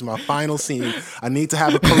 "Yo, man, this is my final scene. I need to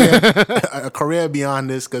have a career beyond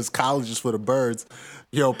this because college is for the birds.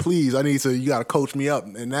 Yo, please, you got to coach me up."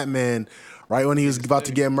 And that man, right when he was about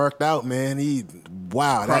to get murked out, man,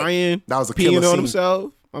 crying, that was a killer peeing on scene.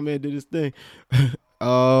 himself. My man did his thing.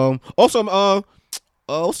 Also,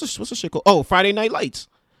 what's the shit called? Oh, Friday Night Lights.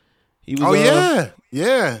 He was,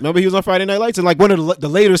 yeah. Remember he was on Friday Night Lights in like one of the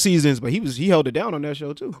later seasons, but he held it down on that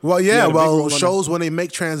show too. Well, shows when they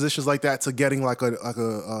make transitions like that to getting like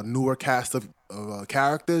a newer cast of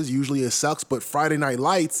characters, usually it sucks. But Friday Night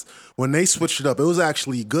Lights, when they switched it up, it was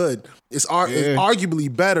actually good. It's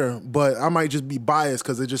arguably better, but I might just be biased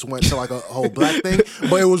because it just went to like a whole black thing.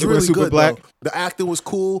 But it was really super good. black. Though. The acting was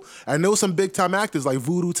cool, and there was some big time actors like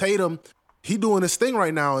Voodoo Tatum. He doing his thing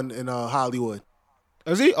right now in Hollywood.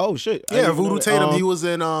 Is he? Oh shit! Yeah, Voodoo Tatum. He was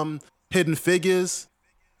in Hidden Figures.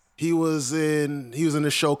 He was in the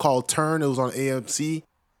show called Turn. It was on AMC.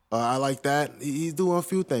 I like that. He's doing a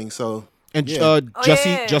few things. So and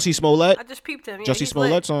Jussie Smollett. I just peeped him. Yeah, Jussie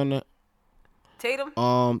Smollett's on. Tatum.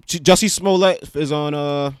 Jussie Smollett is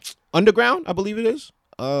on Underground, I believe it is.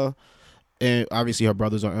 And obviously her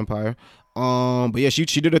brothers are Empire. But yeah, she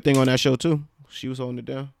did a thing on that show too. She was holding it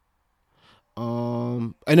down.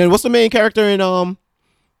 And then what's the main character in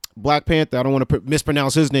Black Panther? I don't want to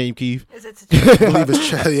mispronounce his name, Keith. Is it? I believe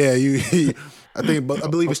it's I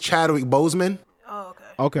believe it's Chadwick Boseman. Oh,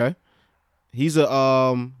 okay. Okay. He's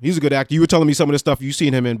a good actor. You were telling me some of the stuff you've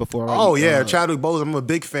seen him in before. Right? Oh yeah, Chadwick Boseman. I'm a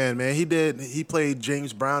big fan, man. He played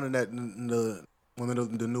James Brown in one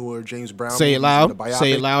of the newer James Brown. Say It Loud.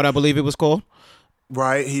 Say It Loud, I believe it was called.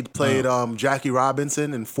 Right. He played Jackie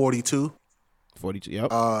Robinson in 42. 42.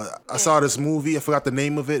 Yep. I saw this movie. I forgot the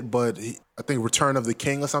name of it, but I think Return of the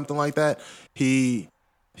King or something like that. He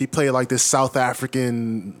played like this South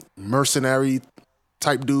African mercenary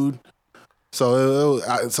type dude. So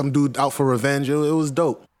some dude out for revenge. It was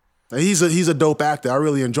dope. He's a dope actor. I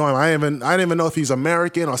really enjoy him. I didn't even know if he's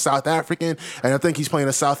American or South African, and I think he's playing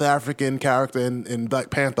a South African character in Black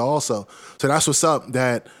Panther also. So that's what's up.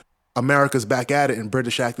 That America's back at it, and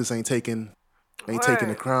British actors ain't taking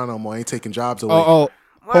the crown no more. Ain't taking jobs away.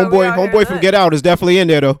 Homeboy from Get Out is definitely in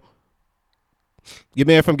there though. Your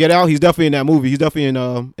man from Get Out, he's definitely in that movie. He's definitely in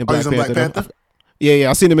Black Panther. Black Panther? Yeah,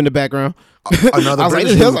 I seen him in the background. Another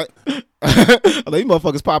British dude. dude. These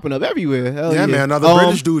motherfuckers popping up everywhere. Hell yeah, man, another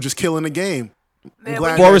British dude just killing the game.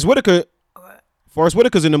 Forrest Whitaker. Forrest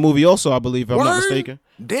Whitaker's in the movie also, I believe, if I'm not mistaken.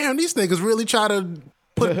 Damn, these niggas really try to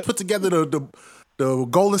put together the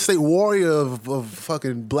Golden State Warrior of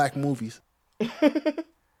fucking black movies.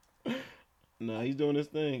 Nah, he's doing his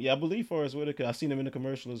thing. Yeah, I believe Forrest Whitaker. I seen him in the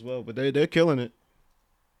commercial as well, but they're killing it.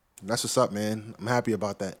 That's what's up, man. I'm happy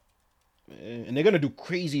about that. And they're gonna do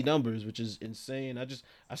crazy numbers, which is insane.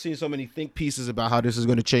 I've seen so many think pieces about how this is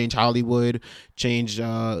gonna change Hollywood, change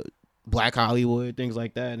Black Hollywood, things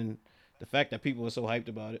like that, and the fact that people are so hyped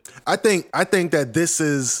about it. I think that this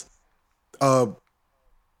is a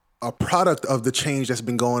product of the change that's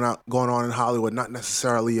been going on in Hollywood, not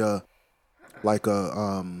necessarily a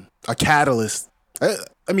catalyst.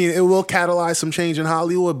 I mean, it will catalyze some change in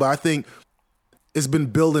Hollywood, but I think it's been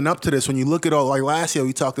building up to this. When you look at all, like last year,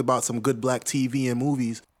 we talked about some good black TV and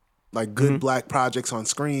movies, like good black projects on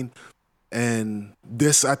screen, and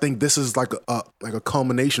I think this is like a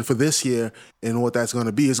culmination for this year and what that's going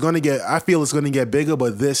to be. I feel it's going to get bigger,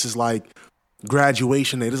 but this is like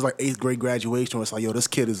graduation day. This is like 8th grade graduation where it's like, yo, this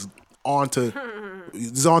kid is on to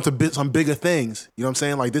some bigger things. You know what I'm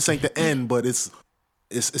saying? Like, this ain't the end, but it's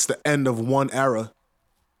the end of one era.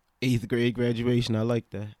 8th grade graduation. I like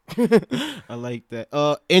that. I like that.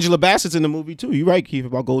 Angela Bassett's in the movie too. You right, Keith,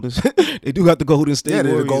 about Golden. They do got the Golden State. Yeah,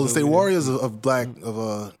 they're Warriors the Golden State over there.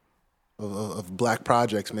 Warriors of black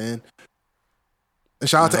projects, man. And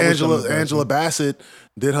shout out to I wish some of the Angela Bassett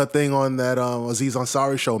did her thing on that Aziz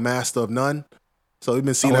Ansari show, Master of None. So we've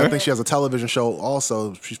been seeing her. I think she has a television show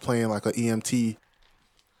also. She's playing like an EMT.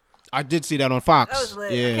 I did see that on Fox. That was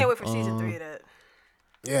lit. Yeah. I can't wait for season 3 of that.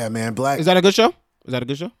 Yeah, man. Black. Is that a good show? Is that a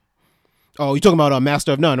good show? Oh, you talking about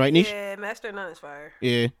Master of None, right, Nish? Yeah, Master of None is fire.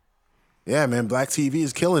 Yeah. Yeah, man, Black TV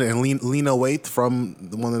is killing it. And Lena Waithe from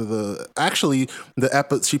one of the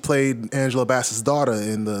she played Angela Bassett's daughter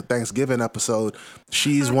in the Thanksgiving episode.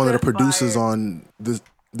 She's one of the producers Fire. on the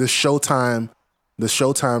Showtime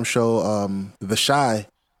show, The Shy.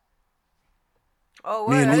 Oh,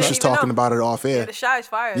 Me and word, I Nish didn't was even talking know. about it off Yeah, air. the Shy's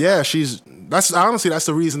fire. Yeah, that's honestly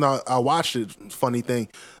the reason I watched it. Funny thing,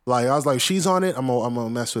 like I was like, she's on it. I'm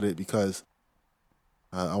gonna mess with it because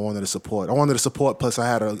I wanted to support. Plus, I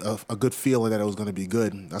had a good feeling that it was gonna be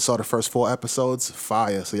good. I saw the first 4 episodes,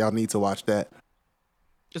 fire. So y'all need to watch that.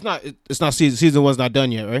 It's not season one's not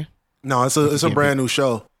done yet, right? No, it's a brand new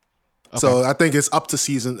show. Okay. So I think it's up to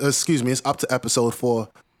it's up to episode 4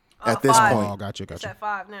 at this 5. point. Oh, gotcha. It's at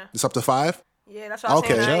 5 now. It's up to 5. Yeah, that's what I'm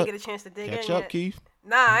saying. Okay. I didn't get a chance to dig Catch in up, yet. Keith.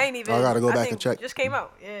 Nah, I ain't even. I gotta go back think and check. it just came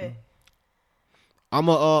out. Yeah.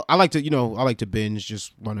 I like to binge,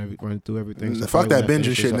 just run through everything. So Fuck probably that when I binging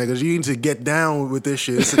finish shit, this up- niggas. You need to get down with this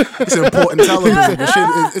shit. It's important television. This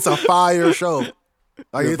shit it's a fire show.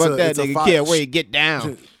 Like Yeah, it's fuck a, that it's a nigga. fire. Can't wait. Get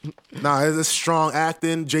down. Nah, it's strong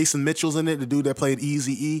acting. Jason Mitchell's in it, the dude that played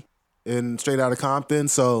Eazy-E in Straight Outta Compton.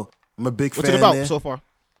 So I'm a big What's fan it about there. so far?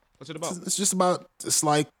 What's it about? It's just about, it's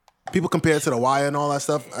like people compare it to The Wire and all that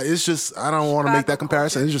stuff. It's just, I don't want to make that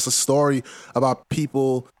comparison. It's just a story about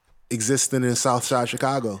people existing in South Side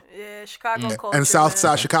Chicago. Yeah, Chicago culture. And South man.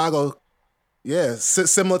 Side Chicago, yeah,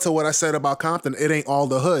 similar to what I said about Compton, it ain't all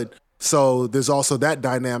the hood. So there's also that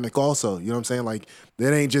dynamic also. You know what I'm saying? Like, it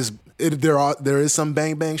ain't just, there is some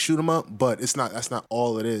bang bang shoot 'em up, but that's not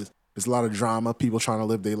all it is. There's a lot of drama, people trying to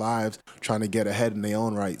live their lives, trying to get ahead in their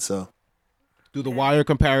own right. So Do the Wire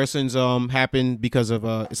comparisons happen because of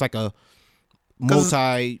it's like a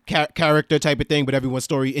multi-character type of thing, but everyone's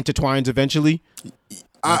story intertwines eventually?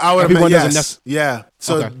 I would Everyone admit doesn't yes. Yeah.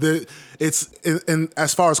 So Okay. it's in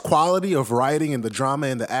as far as quality of writing and the drama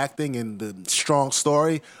and the acting and the strong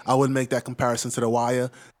story, I wouldn't make that comparison to The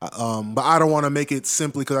Wire. But I don't want to make it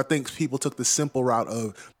simply because I think people took the simple route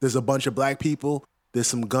of there's a bunch of black people, there's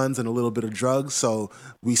some guns and a little bit of drugs, so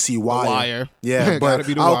we see Wire. Wire. Yeah, Gotta but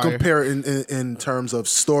be The I'll Wire. compare it in terms of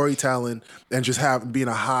storytelling and just being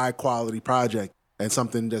a high quality project and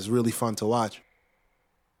something that's really fun to watch.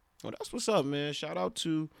 Well, that's what's up, man. Shout out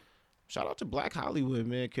to Black Hollywood,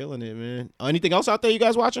 man, killing it, man. Anything else out there you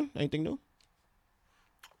guys watching? Anything new?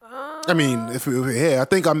 I mean, if we're here, I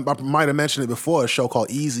think I might have mentioned it before. A show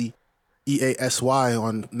called Easy, EASY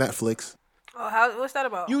on Netflix. Oh, what's that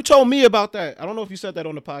about? You told me about that. I don't know if you said that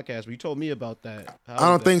on the podcast, but you told me about that. I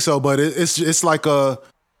don't think so, but it's like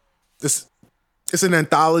it's an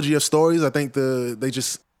anthology of stories. I think they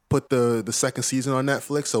just put the second season on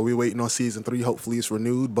Netflix, so we're waiting on season 3. Hopefully it's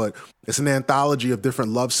renewed, but it's an anthology of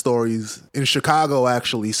different love stories in Chicago,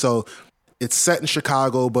 actually. So it's set in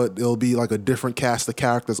Chicago, but it'll be like a different cast of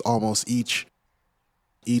characters almost each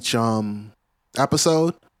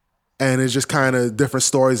episode, and it's just kind of different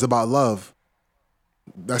stories about love.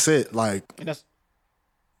 That's it. Like, And that's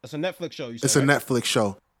a Netflix show. You said, it's a right? Netflix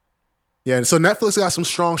show. Yeah, so Netflix got some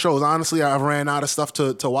strong shows. Honestly, I've ran out of stuff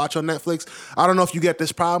to watch on Netflix. I don't know if you get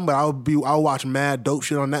this problem, but I'll watch mad dope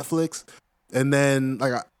shit on Netflix, and then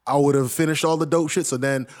like I would have finished all the dope shit. So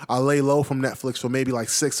then I lay low from Netflix for maybe like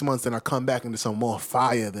 6 months, then I come back into some more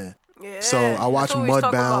fire. Then Yeah, so I watch that's what we was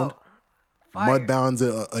talking Mudbound. about. Fire. Mudbound's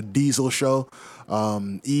a diesel show.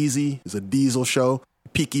 Easy is a diesel show.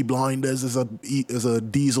 Peaky Blinders is a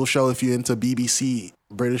diesel show if you're into BBC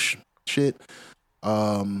British shit.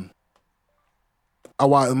 My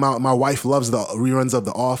wife loves the reruns of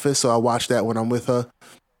The Office, so I watch that when I'm with her.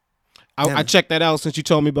 I checked that out since you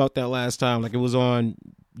told me about that last time. Like it was on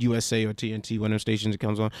USA or TNT, one of the stations it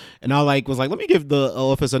comes on, and I was like, let me give The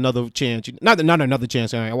Office another chance. Not another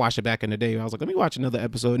chance. I watched it back in the day. I was like, let me watch another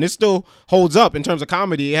episode, and it still holds up in terms of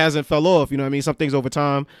comedy. It hasn't fell off. You know what I mean? Some things over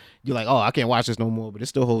time, you're like, oh, I can't watch this no more, but it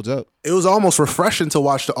still holds up. It was almost refreshing to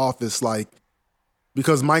watch The Office, like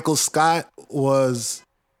because Michael Scott was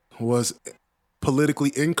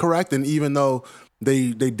politically incorrect, and even though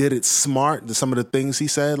they did it smart, some of the things he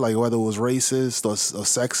said, like whether it was racist or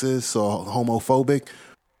sexist or homophobic,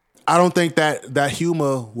 I don't think that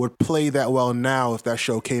humor would play that well now if that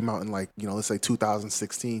show came out in, like, let's say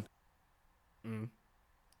 2016.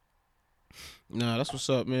 Nah, that's what's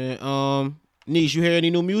up, man. Niche, you hear any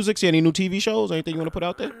new music? See any new TV shows? Anything you want to put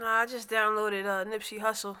out there? Nah, I just downloaded Nipsey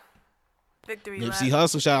Hussle. Victory Nipsey Lap.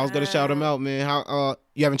 Hussle, I was gonna shout him out, man. How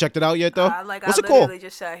you haven't checked it out yet though? What's I it called? literally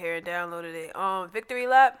just sat here and downloaded it. Victory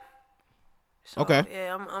Lap. So, Okay.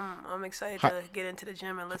 Yeah, I'm excited to get into the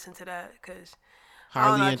gym and listen to that because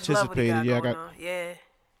Highly I just love what he got anticipated. going on. Yeah.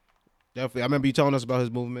 Definitely. I remember you telling us about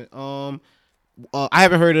his movement. I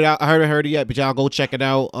haven't heard it out. I haven't heard it yet, but y'all go check it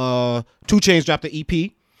out. 2 Chainz dropped an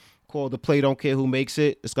EP called "The Play Don't Care Who Makes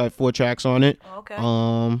It." It's got 4 tracks on it. Okay.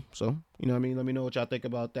 So you know what I mean. Let me know what y'all think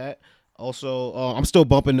about that. Also, I'm still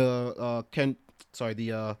bumping the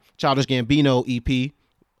Childish Gambino EP,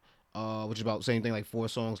 which is about the same thing, like 4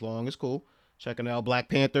 songs long. It's cool. Checking it out. Black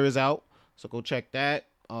Panther is out, so go check that.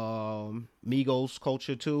 Migos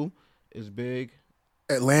Culture 2 is big.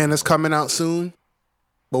 Atlanta's coming out soon,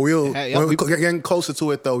 but when we're getting closer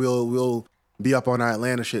to it though, we'll be up on our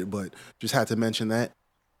Atlanta shit. But just had to mention that.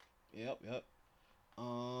 Yep.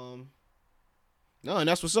 No, and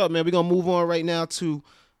that's what's up, man. We're gonna move on right now to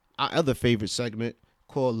our other favorite segment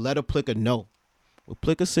called Let a Plicker Know, where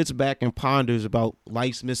Plicker sits back and ponders about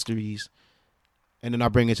life's mysteries, and then I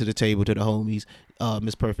bring it to the table to the homies,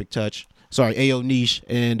 Miss Perfect Touch, Ayo Niche,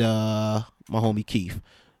 and my homie Keith.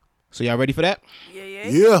 So y'all ready for that?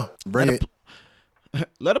 Yeah, bring it.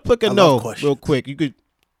 Let a Plicker know real quick. You could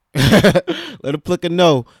let a Plicker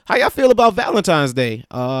know how y'all feel about Valentine's Day.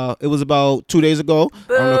 It was about 2 days ago.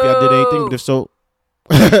 Boo. I don't know if y'all did anything, but if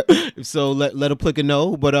so, let a Plicker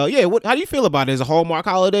know. But how do you feel about it? Is it a Hallmark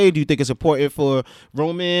holiday? Do you think it's important for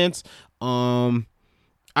romance? My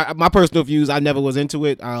personal views, I never was into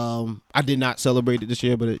it. I did not celebrate it this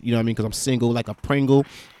year, but you know what I mean, because I'm single like a Pringle,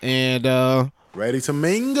 and ready to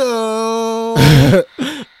mingle.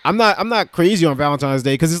 I'm not crazy on Valentine's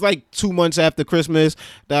Day because it's like 2 months after Christmas,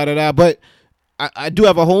 But I do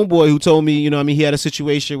have a homeboy who told me, you know what I mean, he had a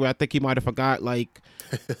situation where I think he might have forgot like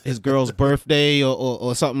his girl's birthday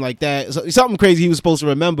or something like that. So, something crazy he was supposed to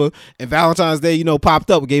remember. And Valentine's Day, you know, popped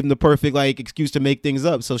up, gave him the perfect like excuse to make things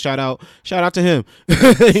up. So shout out to him. You know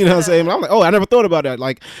what I'm saying? I'm like, oh, I never thought about that.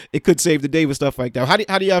 Like it could save the day with stuff like that.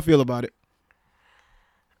 How do y'all feel about it?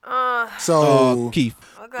 Keith.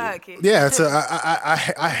 Oh, go ahead, Keith. Yeah, so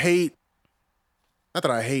I hate, not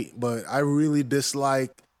that I hate, but I really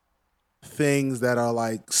dislike things that are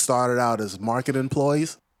like started out as marketing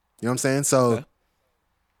ploys. You know what I'm saying? So, okay.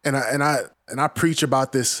 and I preach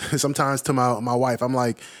about this sometimes to my wife. I'm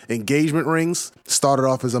like, engagement rings started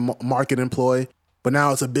off as a marketing ploy, but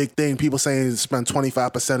now it's a big thing. People saying spend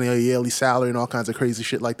 25% of your yearly salary and all kinds of crazy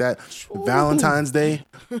shit like that. Ooh. Valentine's Day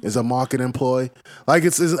is a marketing ploy. Like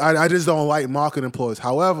I just don't like marketing ploys.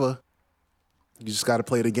 However, you just got to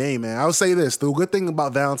play the game, man. I would say this. The good thing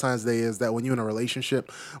about Valentine's Day is that when you're in a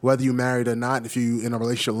relationship, whether you're married or not, if you're in a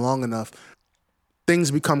relationship long enough,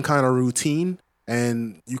 things become kind of routine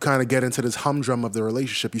and you kind of get into this humdrum of the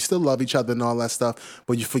relationship. You still love each other and all that stuff,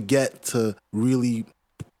 but you forget to really,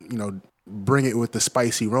 you know, bring it with the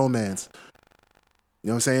spicy romance. You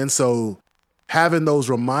know what I'm saying? So having those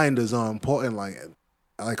reminders are important, like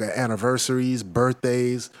anniversaries,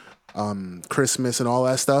 birthdays, Christmas and all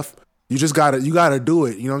that stuff. You gotta do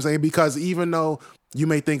it. You know what I'm saying? Because even though you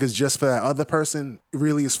may think it's just for that other person, it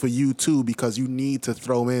really is for you too, because you need to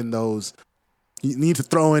throw in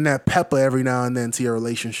that pepper every now and then to your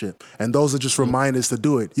relationship. And those are just reminders to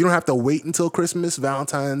do it. You don't have to wait until Christmas,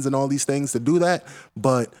 Valentine's, and all these things to do that.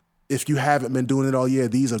 But if you haven't been doing it all year,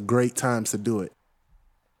 these are great times to do it.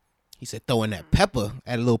 He said throwing that pepper,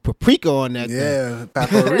 add a little paprika on that. Yeah,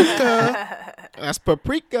 paprika. That's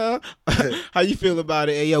paprika. How you feel about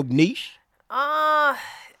it, Ayo Niche? I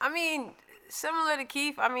mean, similar to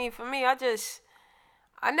Keith. I mean, for me,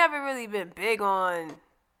 I never really been big on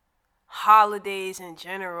holidays in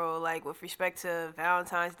general, like with respect to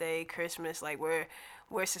Valentine's Day, Christmas, like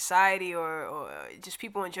where society or just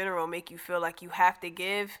people in general make you feel like you have to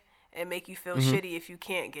give and make you feel shitty if you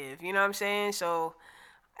can't give. You know what I'm saying? So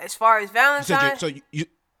as far as Valentine's, so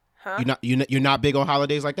you're not big on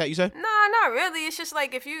holidays like that, you said? Nah, not really. It's just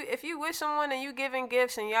like if you with someone and you giving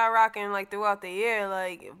gifts and y'all rocking like throughout the year,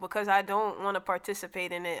 like because I don't want to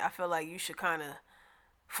participate in it, I feel like you should kind of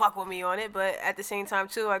fuck with me on it. But at the same time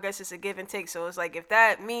too, I guess it's a give and take. So it's like if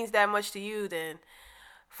that means that much to you, then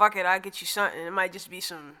fuck it, I'll get you something. It might just be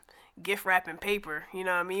some gift wrapping paper, you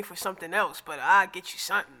know what I mean, for something else, but I'll get you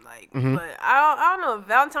something. Like, but I don't know,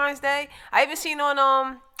 Valentine's Day, I even seen on,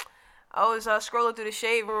 I was scrolling through the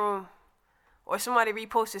Shade Room, or somebody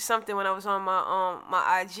reposted something when I was on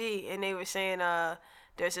my IG, and they were saying,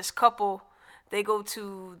 there's this couple, they go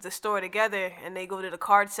to the store together, and they go to the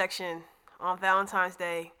card section on Valentine's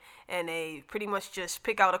Day, and they pretty much just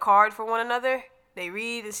pick out a card for one another. They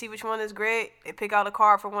read and see which one is great. They pick out a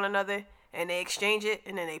card for one another, and they exchange it,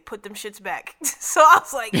 and then they put them shits back. So I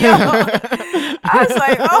was like, yo.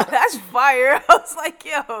 Oh, that's fire. I was like,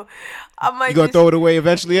 yo. I might You gonna throw it away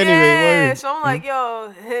eventually anyway. Yeah, Word. so I'm like,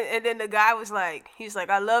 yo. And then the guy was like, he's like,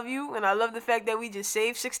 I love you, and I love the fact that we just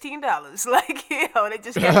saved $16. Like, they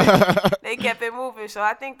just kept it moving. So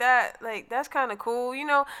I think that, like, that's kind of cool. You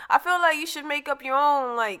know, I feel like you should make up your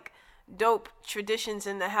own, like, dope traditions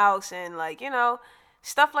in the house and, like, you know,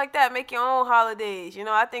 stuff like that. Make your own holidays. You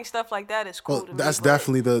know, I think stuff like that is cool. Well, to that's me,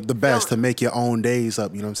 definitely the best, to make your own days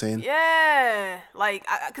up. You know what I'm saying? Yeah, like,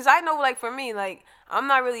 cause I know, like, for me, like, I'm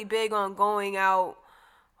not really big on going out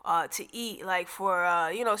to eat, like,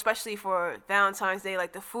 for you know, especially for Valentine's Day.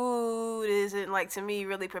 Like, the food isn't, like, to me,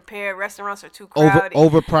 really prepared. Restaurants are too crowded,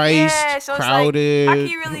 overpriced, yeah, so crowded. It's like, I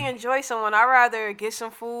can really enjoy someone. I'd rather get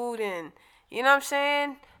some food and, you know what I'm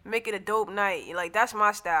saying, make it a dope night. Like, that's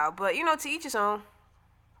my style. But, you know, to each his own.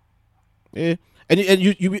 Yeah, and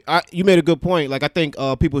you made a good point. Like, I think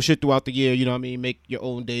people should throughout the year, you know what I mean, make your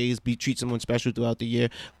own days, treat someone special throughout the year.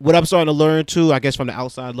 What I'm starting to learn too, I guess from the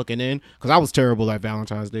outside looking in, because I was terrible at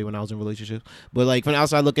Valentine's Day when I was in relationships, but like from the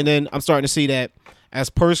outside looking in, I'm starting to see that as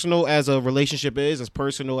personal as a relationship is, as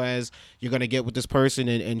personal as you're gonna get with this person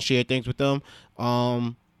and share things with them,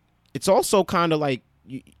 it's also kind of like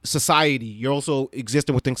society. You're also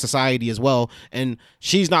existing within society as well, and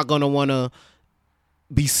she's not gonna want to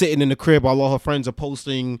be sitting in the crib while all her friends are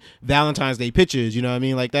posting Valentine's Day pictures, you know what I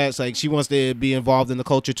mean? Like, that's like, she wants to be involved in the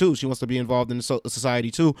culture too. She wants to be involved in the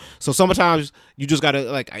society too. So sometimes you just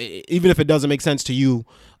gotta, like, even if it doesn't make sense to you,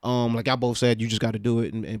 like I both said, you just gotta do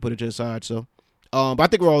it and put it to the side. So, but I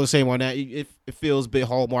think we're all the same on that. It feels a bit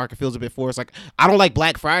Hallmark. It feels a bit forced. Like, I don't like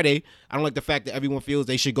Black Friday. I don't like the fact that everyone feels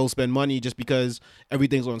they should go spend money just because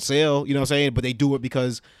everything's on sale. You know what I'm saying? But they do it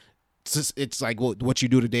because it's like what you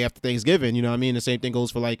do the day after Thanksgiving, you know what I mean? The same thing goes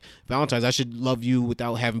for like Valentine's. I should love you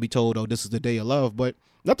without having to be told, oh, this is the day of love. But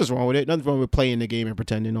nothing's wrong with it. Nothing's wrong with playing the game and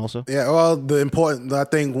pretending also. Yeah, well, I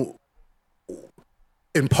think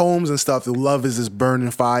in poems and stuff, the love is this burning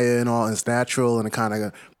fire and all, and it's natural, and it kind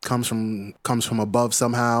of comes from above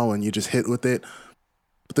somehow, and you just hit with it.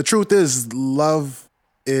 But the truth is, love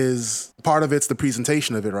is part of it's the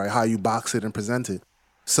presentation of it, right? How you box it and present it.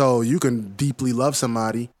 So you can deeply love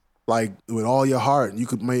somebody, like, with all your heart. You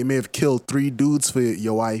may have killed 3 dudes for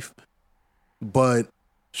your wife, but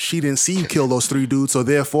she didn't see you kill those 3 dudes, so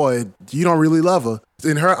therefore you don't really love her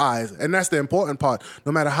in her eyes. And that's the important part.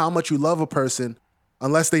 No matter how much you love a person,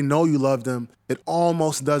 unless they know you love them, it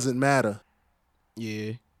almost doesn't matter.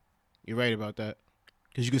 Yeah, you're right about that.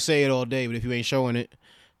 Because you can say it all day, but if you ain't showing it,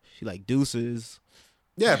 she like deuces.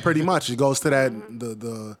 Yeah, pretty much. It goes to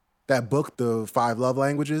that that book, The 5 Love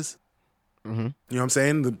Languages. Mm-hmm. You know what I'm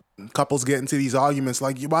saying? The couples get into these arguments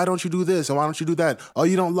like, why don't you do this and why don't you do that? Oh,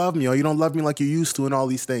 you don't love me, or you don't love me like you used to, and all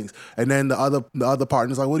these things. And then the other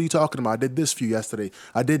partner's like, what are you talking about? I did this for you yesterday.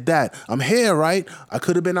 I did that. I'm here, right? I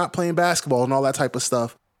could have been out playing basketball and all that type of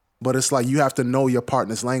stuff. But it's like, you have to know your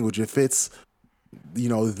partner's language. If it's, you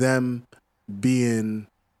know, them being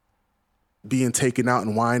taken out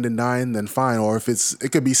and wined and dined, then fine. Or if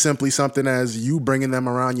it could be simply something as you bringing them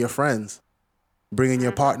around your friends. Bringing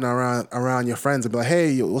your partner around your friends and be like,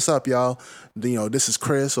 hey, what's up, y'all? You know, this is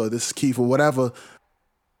Chris or this is Keith or whatever.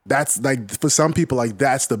 That's like, for some people, like,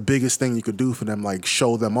 that's the biggest thing you could do for them, like,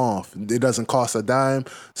 show them off. It doesn't cost a dime.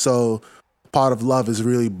 So part of love is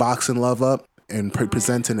really boxing love up and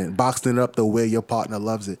presenting it, boxing it up the way your partner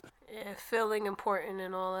loves it. Yeah, feeling important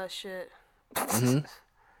and all that shit. Mm-hmm.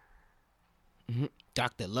 Mm-hmm.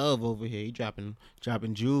 Dr. Love over here, he dropping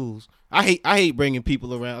jewels. I hate bringing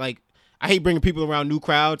people around, like, I hate bringing people around new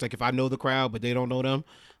crowds. Like, if I know the crowd, but they don't know them.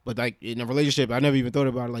 But like, in a relationship, I never even thought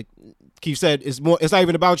about it. Like Keith said, it's not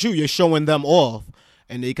even about you. You're showing them off,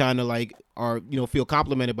 and they kind of like are, you know, feel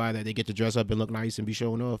complimented by that. They get to dress up and look nice and be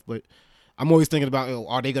showing off. But I'm always thinking about,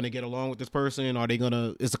 are they gonna get along with this person?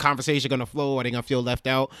 Is the conversation gonna flow? Are they gonna feel left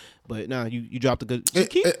out? But nah, you dropped the good.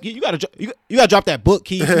 Keith, you gotta drop that book,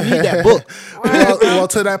 Keith. You need that book. well,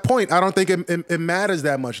 to that point, I don't think it matters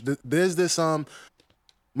that much. There's this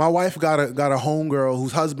my wife got a homegirl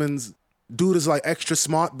whose husband's dude is like extra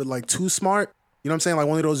smart, but like too smart. You know what I'm saying? Like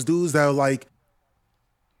one of those dudes that are like,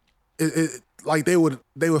 like they would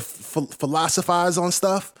philosophize on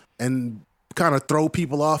stuff and kind of throw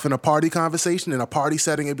people off in a party conversation, in a party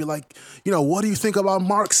setting. It'd be like, you know, what do you think about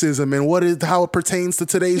Marxism and how it pertains to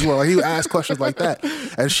today's world? Like, he would ask questions like that,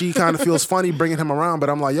 and she kind of feels funny bringing him around. But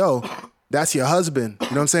I'm like, yo, that's your husband. You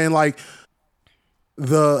know what I'm saying? Like,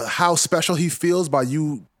 how special he feels by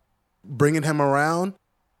you bringing him around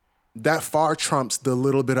that far trumps the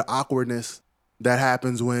little bit of awkwardness that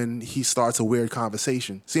happens when he starts a weird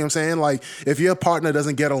conversation. See what I'm saying? Like, if your partner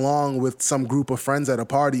doesn't get along with some group of friends at a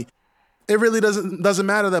party, it really doesn't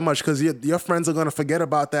matter that much because your friends are going to forget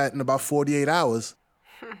about that in about 48 hours.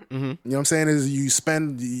 You know what I'm saying? Is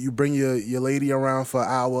you bring your lady around for an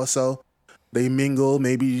hour or so, they mingle,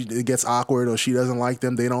 maybe it gets awkward or she doesn't like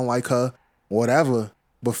them, they don't like her, whatever.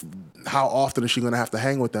 But how often is she going to have to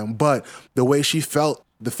hang with them? But the way she felt,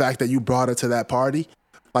 the fact that you brought her to that party,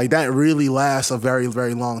 like that really lasts a very,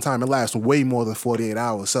 very long time. It lasts way more than 48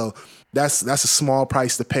 hours. So that's a small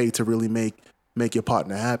price to pay to really make your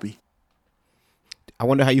partner happy. I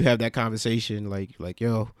wonder how you have that conversation. Like,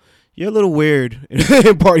 yo, you're a little weird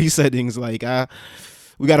in party settings. Like,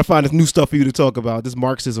 we got to find new stuff for you to talk about. This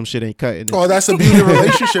Marxism shit ain't cutting it. Oh, that's the beauty of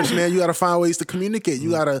relationships, man. You got to find ways to communicate.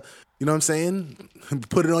 You got to, you know what I'm saying?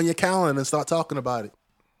 Put it on your calendar and start talking about it.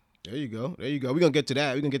 There you go. We're going to get to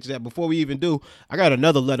that. Before we even do, I got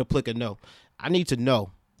another letter plicker no. I need to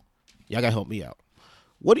know. Y'all got to help me out.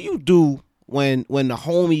 What do you do when the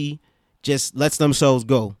homie just lets themselves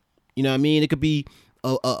go? You know what I mean? It could be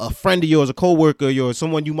a friend of yours, a coworker of yours,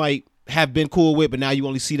 someone you might have been cool with, but now you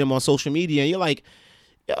only see them on social media, and you're like,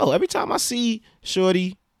 yo, every time I see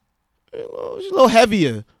Shorty, she's a little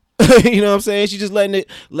heavier. You know what I'm saying? She's just letting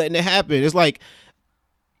it happen. It's like,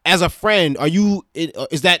 as a friend,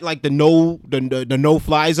 is that like the no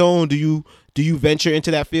fly zone? Do you venture into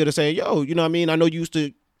that field of saying, yo, you know what I mean? I know you used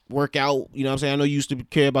to work out, you know what I'm saying? I know you used to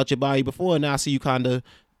care about your body before, and now I see you kind of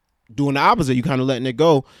doing the opposite. You kind of letting it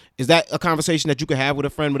go. Is that a conversation that you could have with a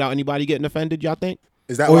friend without anybody getting offended, y'all think?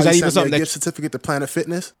 Is that why you sent me a gift certificate to Planet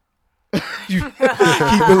Fitness? You keep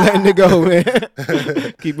it letting it go, man.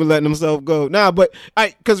 Keep it letting themselves go. Nah, but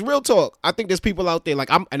because real talk, I think there's people out there like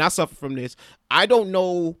I suffer from this. I don't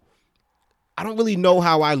really know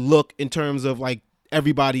how I look in terms of like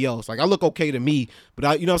everybody else. Like I look okay to me,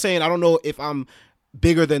 but you know what I'm saying? I don't know if I'm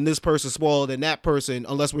bigger than this person, smaller than that person,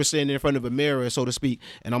 unless we're standing in front of a mirror, so to speak.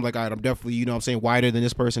 And I'm like, all right, I'm definitely, you know what I'm saying, wider than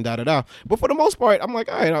this person, da-da-da. But for the most part, I'm like,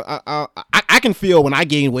 all right, I can feel when I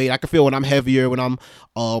gain weight. I can feel when I'm heavier, when I'm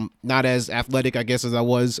not as athletic, I guess, as I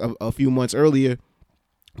was a few months earlier.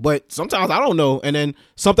 But sometimes I don't know. And then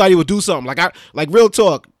sometimes he would do something. Like real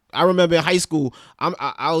talk. I remember in high school,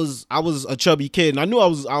 I was a chubby kid, and I knew I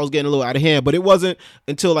was getting a little out of hand. But it wasn't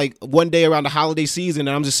until like one day around the holiday season,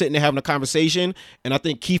 and I'm just sitting there having a conversation, and I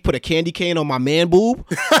think Keith put a candy cane on my man boob,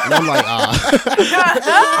 and I'm like,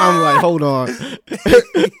 I'm like, hold on,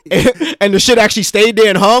 and the shit actually stayed there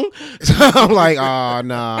and hung. So I'm like, nah.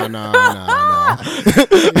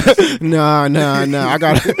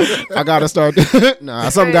 I gotta start. Nah,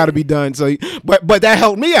 something got to be done. So, but that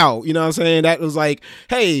helped me out. You know what I'm saying? That was like,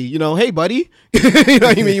 hey, you know, hey buddy, you know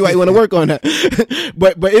what I mean? You might want to work on that.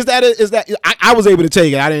 but is that I was able to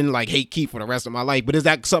take it. I didn't like hate Keith for the rest of my life. But is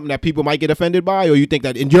that something that people might get offended by, or you think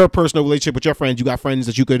that in your personal relationship with your friends, you got friends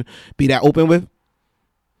that you could be that open with?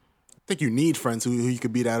 I think you need friends who you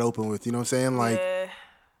could be that open with. You know what I'm saying? Like,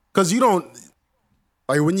 because you don't.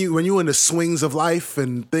 Like when you in the swings of life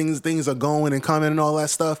and things are going and coming and all that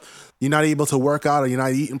stuff, you're not able to work out, or you're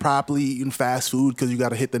not eating properly, eating fast food because you got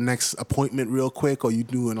to hit the next appointment real quick, or you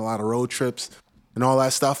doing a lot of road trips and all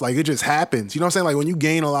that stuff. Like it just happens. You know what I'm saying? Like when you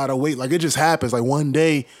gain a lot of weight, like it just happens. Like one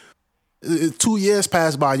day, 2 years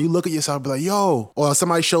pass by and you look at yourself and be like, yo, or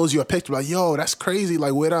somebody shows you a picture like, yo, that's crazy.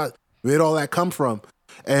 Like where'd all that come from?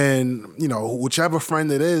 And you know, whichever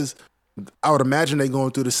friend it is, I would imagine they're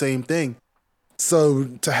going through the same thing. So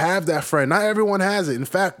to have that friend, not everyone has it. In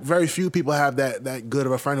fact, very few people have that good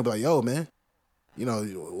of a friend who'll be like, yo, man, you know,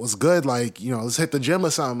 what's good? Like, you know, let's hit the gym or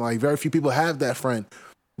something. Like very few people have that friend.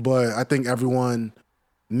 But I think everyone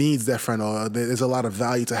needs that friend, or there's a lot of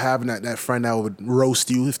value to having that friend that would roast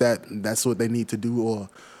you if that's what they need to do or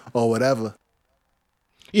whatever.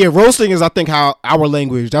 Yeah, roasting is, I think, how our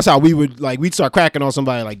language. That's how we'd start cracking on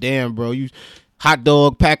somebody like, damn, bro, you hot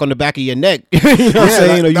dog pack on the back of your neck. You know what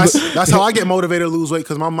I'm saying? That's how I get motivated to lose weight,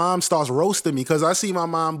 because my mom starts roasting me because I see my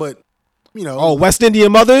mom, but you know. Oh, West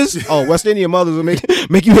Indian mothers? Oh, West Indian mothers will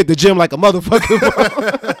make you hit the gym like a motherfucker.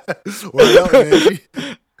 Well, man,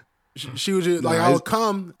 she would just, like, I would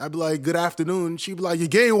come, I'd be like, good afternoon. She'd be like, you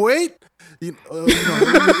gain weight? You know,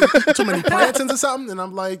 too many plantains or something? And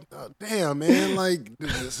I'm like, oh, damn, man, like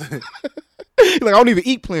this. Like, I don't even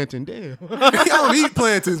eat plantain. Damn. I don't eat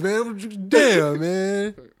plantains, man. Damn,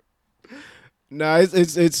 man. Nah,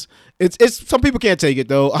 it's some people can't take it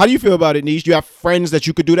though. How do you feel about it, Niche? Do you have friends that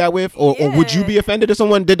you could do that with, or would you be offended if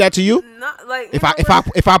someone did that to you? Not like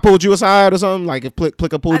if I pulled you aside or something, like if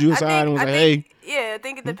Plicker pulled you aside and was like, hey. Yeah, I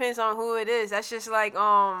think it depends on who it is. That's just like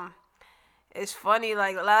It's funny,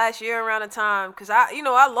 like last year around the time, cause I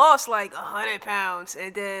lost like 100 pounds,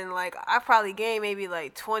 and then like I probably gained maybe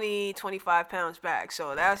like 20, 25 pounds back.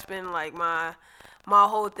 So that's been like my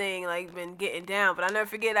whole thing, like been getting down. But I never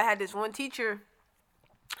forget, I had this one teacher.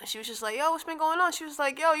 She was just like, "Yo, what's been going on?" She was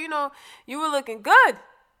like, "Yo, you were looking good."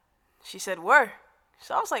 She said, "Where?"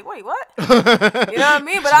 So I was like, "Wait, what?" You know what I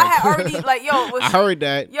mean? But I had already like, I heard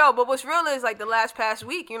that. Yo, but what's real is like the past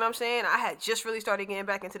week, you know what I'm saying? I had just really started getting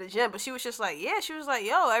back into the gym, but she was just like, yeah, she was like,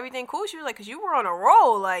 yo, everything cool? She was like, cause you were on a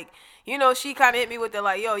roll. Like, she kind of hit me with the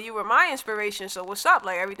like, yo, you were my inspiration. So what's up?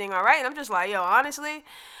 Like, everything all right? And I'm just like, yo, honestly,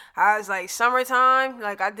 I was like, summertime,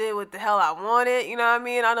 like I did what the hell I wanted. You know what I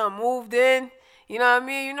mean? I done moved in. You know what I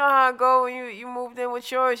mean? You know how it go when you moved in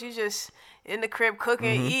with yours. You just in the crib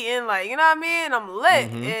cooking, eating, like, you know what I mean? I'm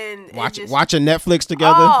lit. And watching Netflix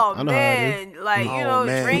together. Oh, I know man. Like,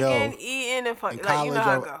 drinking, yo. eating, and fucking, In like, you know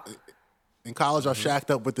how it go. In college, I shacked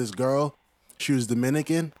up with this girl. She was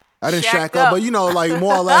Dominican. I didn't Shacked shack up, up. but like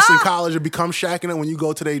more or less in college, it becomes shacking up when you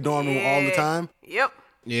go to their dorm room all the time. Yep.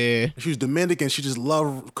 Yeah. She was Dominican. She just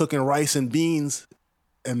loved cooking rice and beans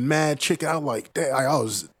and mad chicken. I was like, damn, I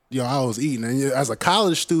was eating. And as a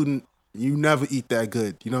college student, you never eat that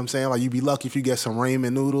good. You know what I'm saying? Like, you'd be lucky if you get some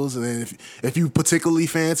ramen noodles. And then if you particularly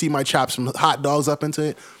fancy, you might chop some hot dogs up into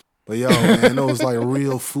it. But, yo, man, it was like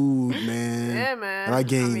real food, man. Yeah, man. And I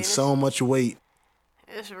gained so much weight.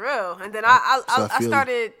 It's real. And then I feel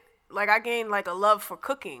started, like, I gained, like, a love for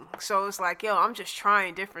cooking. So it's like, yo, I'm just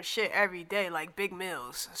trying different shit every day, like big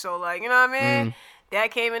meals. So, like, you know what I mean?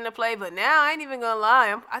 That came into play. But now, I ain't even gonna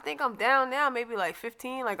lie. I think I'm down now, maybe like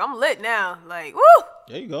 15. Like, I'm lit now. Like, woo!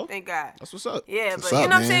 There you go. Thank God. That's what's up. Yeah, What's but up, you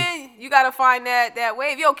know what I'm man? saying? You got to find that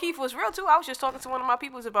wave. Yo, Keith was real, too. I was just talking to one of my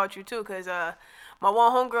peoples about you, too, because my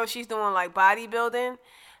one homegirl, she's doing, like, bodybuilding,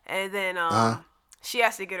 and then she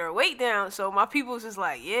has to get her weight down. So my people's just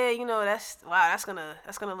like, yeah, that's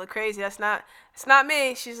gonna look crazy. It's not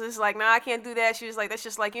me. She's just like, nah, I can't do that. She was like, that's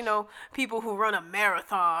just like, people who run a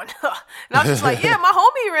marathon. And I was just like, yeah, my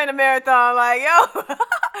homie ran a marathon. Like, yo,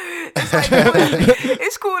 it's like,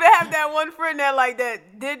 it's cool to have that one friend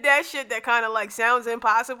that did that shit that kind of like sounds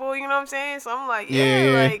impossible. You know what I'm saying? So I'm like,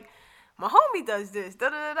 yeah. Like, my homie does this,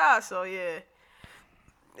 da da da da. So yeah.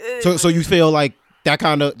 So you feel like that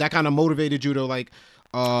kind of motivated you to like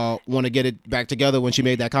want to get it back together when she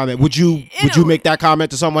made that comment. Would you make that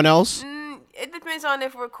comment to someone else? It depends on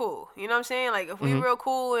if we're cool. You know what I'm saying? Like, if we real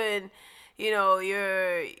cool and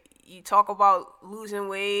you talk about losing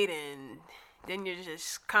weight and then you're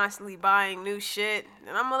just constantly buying new shit,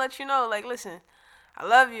 then I'm gonna let you know, like, listen, I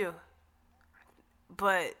love you,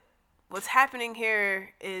 but what's happening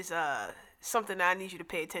here is something that I need you to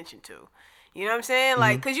pay attention to. You know what I'm saying?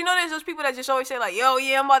 Like, because there's those people that just always say, like, yo,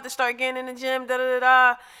 yeah, I'm about to start getting in the gym,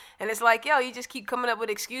 da-da-da-da. And it's like, yo, you just keep coming up with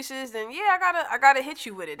excuses, then, yeah, I gotta hit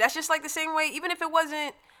you with it. That's just like the same way, even if it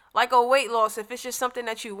wasn't like a weight loss, if it's just something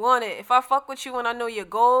that you wanted, if I fuck with you and I know your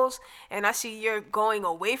goals and I see you're going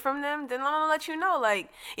away from them, then I'm gonna let you know. Like,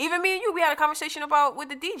 even me and you, we had a conversation with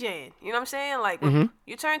the DJing. You know what I'm saying? Like,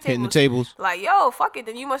 your turntables. Hitting the tables. Like, yo, fuck it,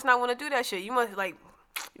 then you must not want to do that shit. You must, like,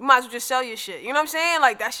 you might as well just sell your shit. You know what I'm saying?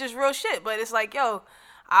 Like, that's just real shit. But it's like, yo,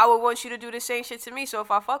 I would want you to do the same shit to me. So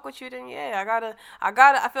if I fuck with you, then yeah,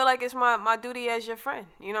 I feel like it's my duty as your friend.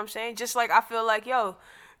 You know what I'm saying? Just like I feel like, yo,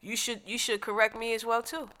 you should correct me as well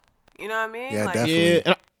too. You know what I mean? Yeah, like, definitely.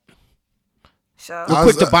 Yeah. So We're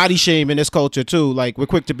quick to body shame in this culture too. Like, we're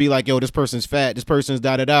quick to be like, yo, this person's fat, this person's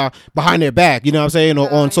da-da-da, behind their back, you know what I'm saying?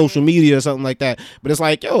 Or on social media or something like that. But it's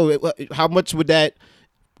like, yo, how much would that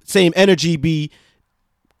same energy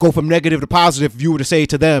go from negative to positive if you were to say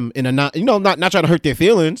to them in a not trying to hurt their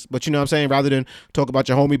feelings, but you know what I'm saying, rather than talk about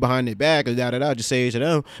your homie behind their back or da-da-da, just say it to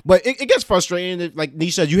them. But it gets frustrating. Like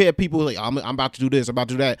Niche said, you hear people like, I'm about to do this, I'm about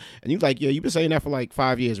to do that. And you're like, yeah, you've been saying that for like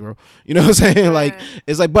 5 years, bro. You know what I'm saying? Like,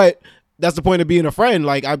 it's like, but that's the point of being a friend.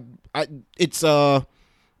 Like, it's kind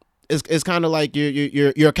of like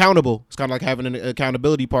you're accountable. It's kind of like having an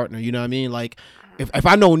accountability partner. You know what I mean? Like, if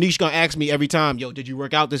I know Niche gonna ask me every time, yo, did you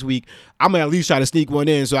work out this week? I'm gonna at least try to sneak one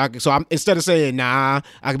in. So I'm instead of saying nah,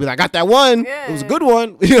 I can be like, I got that one. Yeah. It was a good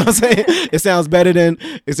one. You know what I'm saying? It sounds better than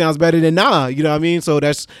nah. You know what I mean? So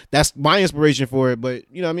that's my inspiration for it. But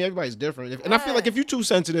you know what I mean? Everybody's different. And I feel like if you're too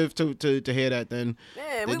sensitive to hear that, then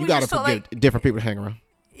you gotta get different people to hang around.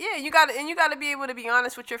 Yeah, you gotta be able to be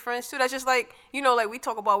honest with your friends too. That's just like, like we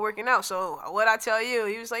talk about working out. So what I tell you,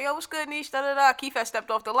 he was like, yo, what's good, Niche? Da da da. Keith had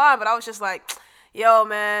stepped off the line, but I was just like, yo,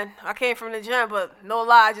 man, I came from the gym, but no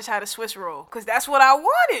lie, I just had a Swiss roll. Because that's what I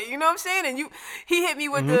wanted, you know what I'm saying? And he hit me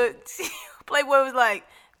with the, Playboy was like,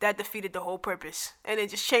 that defeated the whole purpose. And then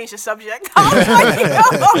just changed the subject. I was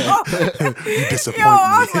like, yo. Disappoint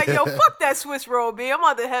I was me. like, yo, fuck that Swiss roll, B. I'm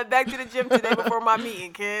about to head back to the gym today before my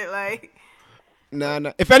meeting, kid. Like,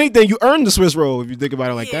 Nah. If anything, you earned the Swiss roll. If you think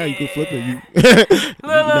about it like that, you could flip it. You, you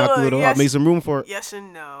knocked a little out, made some room for it. Yes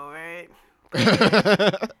and no, right?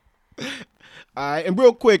 All right, and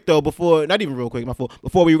real quick though, before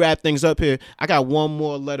we wrap things up here, I got one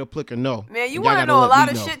more letter plick or no. Man, you want to know a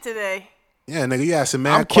lot of shit today. Yeah, nigga, you asking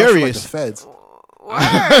mad I'm questions curious. like the feds.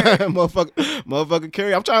 motherfucker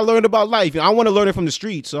curious. I'm trying to learn about life. I want to learn it from the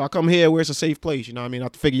streets, so I come here where it's a safe place. You know what I mean? I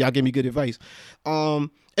figure y'all give me good advice. And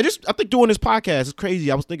just I think doing this podcast is crazy.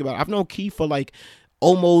 I was thinking about it. I've known Keith for like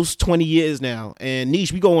almost 20 years now, and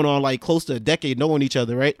Niche, we going on like close to a decade knowing each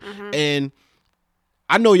other, right? Mm-hmm. And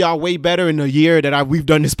I know y'all way better in the year that we've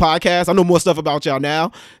done this podcast. I know more stuff about y'all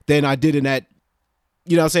now than I did in that,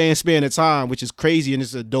 you know what I'm saying, span of time, which is crazy, and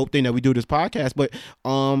it's a dope thing that we do this podcast. But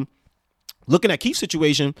looking at Keith's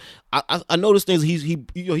situation, I noticed things. He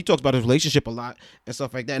talks about his relationship a lot and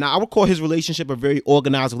stuff like that. And I would call his relationship a very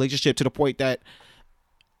organized relationship to the point that,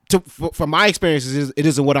 from my experiences, it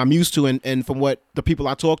isn't what I'm used to, and from what the people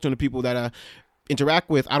I talk to and the people that I interact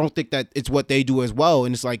with, I don't think that it's what they do as well,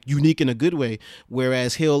 and it's like unique in a good way.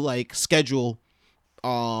 Whereas he'll like schedule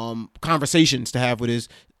conversations to have with his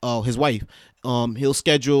wife. He'll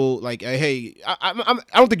schedule like, hey, I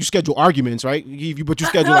don't think you schedule arguments, right? But you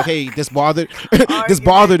schedule like, hey, this bothered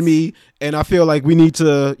me, and I feel like we need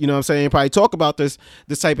to, you know what I'm saying, probably talk about this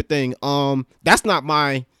type of thing. That's not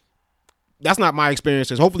my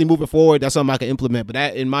experiences. Hopefully moving forward, that's something I can implement. But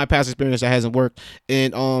that, in my past experience, that hasn't worked.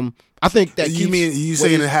 And I think that You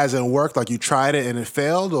saying it hasn't worked? Like you tried it and it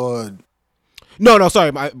failed, or? No,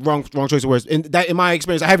 sorry, my wrong choice of words. And that, in my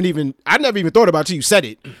experience, I never even thought about it till you said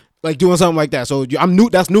it, like doing something like that. So I'm new.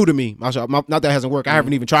 That's new to me. Not that it hasn't worked. I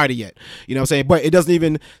haven't even tried it yet. You know what I'm saying? But it doesn't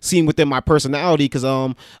even seem within my personality because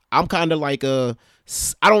I'm kind of like I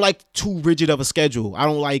don't like too rigid of a schedule. I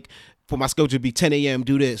don't like for my schedule to be 10 a.m.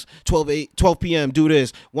 do this, 12 p.m. do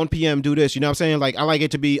this, 1 p.m. do this. You know what I'm saying? Like I like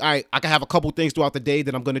it to be, I can have a couple things throughout the day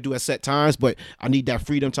that I'm going to do at set times, but I need that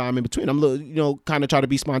freedom time in between. I'm, kind of try to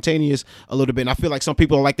be spontaneous a little bit. And I feel like some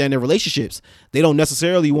people are like that in their relationships. They don't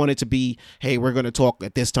necessarily want it to be, hey, we're going to talk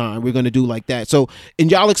at this time. We're going to do like that. So in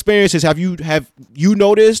y'all experiences, have you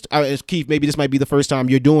noticed, Keith, maybe this might be the first time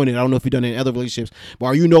you're doing it. I don't know if you've done it in other relationships, but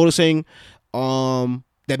are you noticing,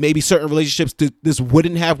 that maybe certain relationships this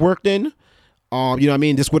wouldn't have worked in? You know what I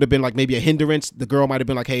mean? This would have been like maybe a hindrance. The girl might have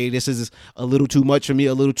been like, hey, this is a little too much for me,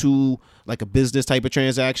 a little too like a business type of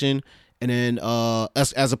transaction. And then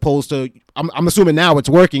as opposed to, I'm assuming now it's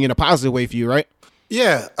working in a positive way for you, right?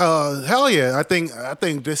 Yeah, hell yeah. I think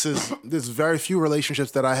there's very few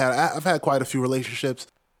relationships that I had. I've had quite a few relationships,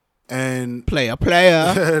 and Player.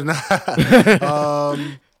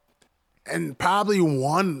 And probably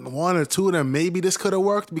one or two of them, maybe this could have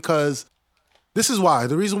worked, because this is why.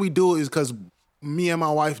 The reason we do it is because me and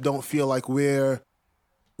my wife don't feel like we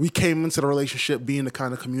came into the relationship being the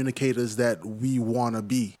kind of communicators that we want to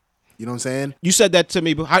be. You know what I'm saying? You said that to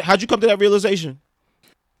me, but how'd you come to that realization?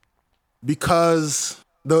 Because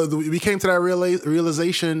we came to that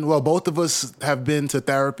realization, well, both of us have been to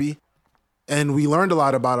therapy, and we learned a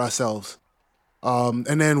lot about ourselves.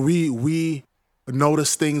 And then we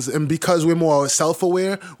notice things, and because we're more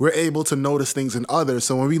self-aware, we're able to notice things in others.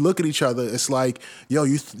 So when we look at each other, it's like, yo,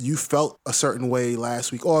 you felt a certain way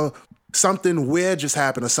last week, or something weird just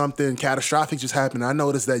happened, or something catastrophic just happened. I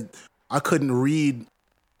noticed that I couldn't read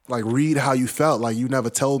how you felt. Like, you never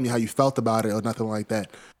told me how you felt about it or nothing like that.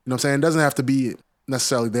 You know what I'm saying? It doesn't have to be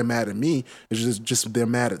necessarily they're mad at me. It's just they're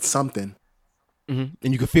mad at something. Mm-hmm.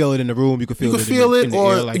 And you can feel it in the room. You can feel it in the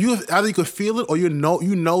or air, like, either you could feel it, or you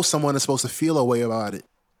know someone is supposed to feel a way about it,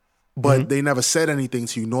 but they never said anything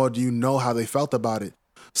to you, nor do you know how they felt about it.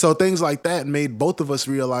 So things like that made both of us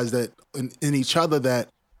realize that in each other that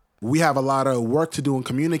we have a lot of work to do in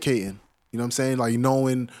communicating. You know what I'm saying? Like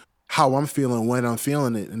knowing how I'm feeling when I'm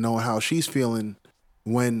feeling it, and knowing how she's feeling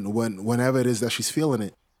whenever it is that she's feeling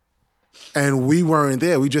it. And we weren't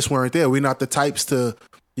there. We just weren't there. We're not the types to,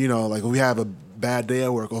 like we have a bad day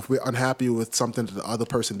at work, or if we're unhappy with something that the other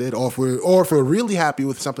person did, or if we're really happy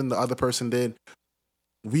with something the other person did,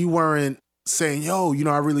 we weren't saying, yo,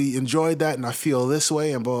 I really enjoyed that and I feel this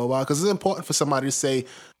way and blah, blah, blah. Because it's important for somebody to say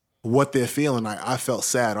what they're feeling. Like, I felt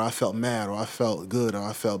sad, or I felt mad, or I felt good, or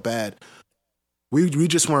I felt bad. We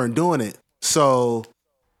just weren't doing it. So,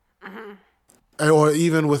 or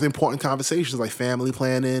even with important conversations like family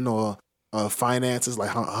planning or finances, like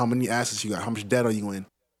how many assets you got, how much debt are you in?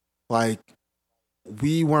 Like,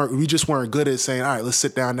 we just weren't good at saying, all right, let's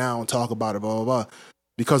sit down now and talk about it, blah, blah, blah.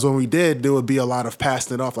 Because when we did, there would be a lot of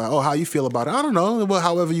passing it off, like, oh, how you feel about it? I don't know. Well,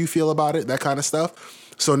 however you feel about it, that kind of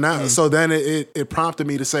stuff. So now, so then it prompted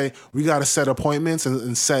me to say, we got to set appointments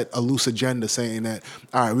and set a loose agenda saying that,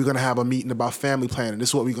 all right, we're going to have a meeting about family planning. This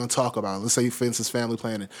is what we're going to talk about. Let's say, for instance, family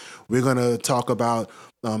planning. We're going to talk about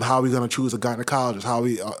how we're going to choose a gynecologist. Are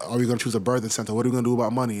we going to choose a birthing center? What are we going to do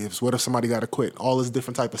about money? What if somebody got to quit? All this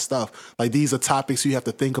different type of stuff. Like, these are topics you have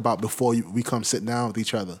to think about before we come sit down with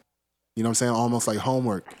each other. You know what I'm saying? Almost like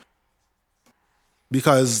homework.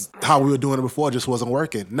 Because how we were doing it before just wasn't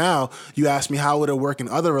working. Now, you ask me how would it work in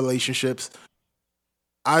other relationships.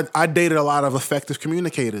 I dated a lot of effective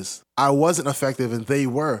communicators. I wasn't effective and they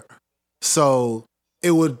were. So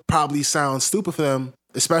it would probably sound stupid for them,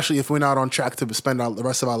 especially if we're not on track to spend the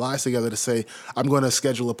rest of our lives together, to say, I'm going to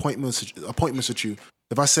schedule appointments with you.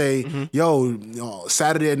 If I say, yo,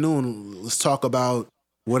 Saturday at noon, let's talk about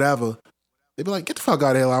whatever. They'd be like, get the fuck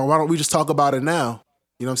out of here. Like, why don't we just talk about it now?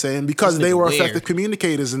 You know what I'm saying? Because they were effective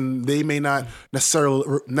communicators and they may not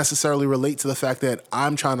necessarily relate to the fact that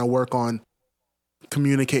I'm trying to work on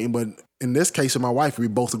communicating. But in this case with my wife, we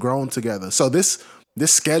both grown together. So this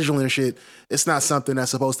scheduling shit, it's not something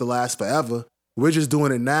that's supposed to last forever. We're just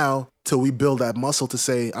doing it now till we build that muscle to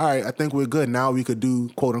say, all right, I think we're good. Now we could do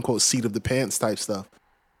quote unquote seat of the pants type stuff.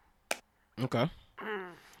 Okay.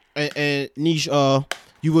 And Niche,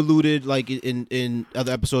 you alluded like in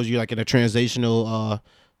other episodes, you're like in a transitional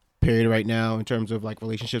period right now in terms of like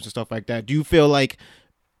relationships and stuff like that. Do you feel like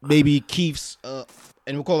maybe Keith's and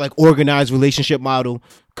we'll call it like organized relationship model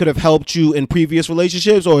could have helped you in previous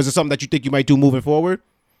relationships, or is it something that you think you might do moving forward?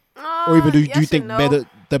 Or even do you think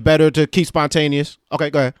better to keep spontaneous?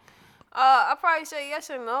 Okay, go ahead. I'll probably say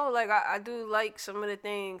yes and no. Like I do like some of the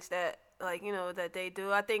things that like, you know, that they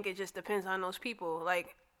do. I think it just depends on those people.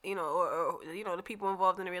 Like, you know, or you know, the people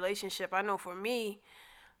involved in the relationship. I know for me,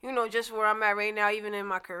 you know, just where I'm at right now, even in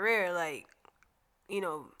my career, like, you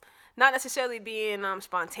know, not necessarily being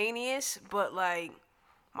spontaneous, but like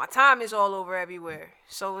my time is all over everywhere.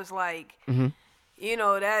 So it's like, you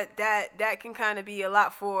know, that can kind of be a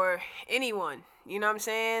lot for anyone. You know what I'm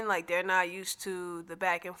saying? Like, they're not used to the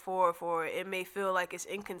back and forth, or it may feel like it's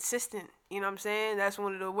inconsistent. You know what I'm saying? That's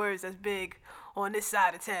one of the words that's big on this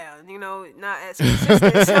side of town. You know, not as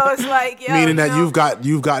consistent. So it's like, yo, meaning that you've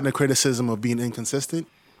gotten the criticism of being inconsistent.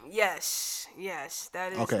 Yes,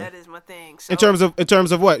 that is okay. That is my thing. So, in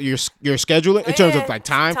terms of what your scheduling, in terms of like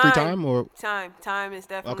free time, or time is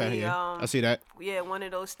definitely okay. Yeah, I see that. Yeah, one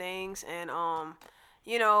of those things, and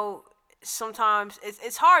you know, sometimes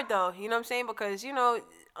it's hard though. You know what I'm saying? Because, you know,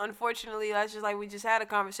 unfortunately, that's just like we just had a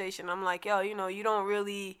conversation. I'm like, yo, you know, you don't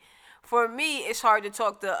really. For me, it's hard to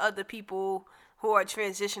talk to other people who are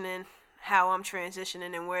transitioning, how I'm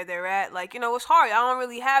transitioning and where they're at. Like, you know, it's hard. I don't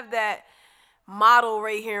really have that model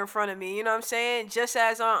right here in front of me. You know what I'm saying? Just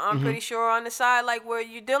as I'm pretty sure on the side, like where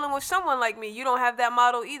you're dealing with someone like me, you don't have that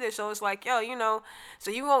model either. So it's like, yo, you know, so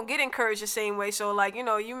you won't get encouraged the same way. So like, you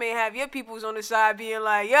know, you may have your peoples on the side being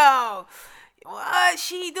like, yo, what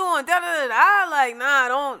she doing? Da da da. Like,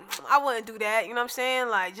 nah, I wouldn't do that. You know what I'm saying?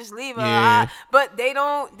 Like, just leave her. Yeah. But they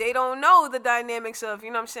don't know the dynamics of, you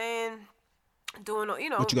know what I'm saying, doing, you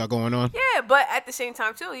know, what you got going on. Yeah, but at the same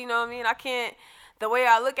time too, you know what I mean? I can't. The way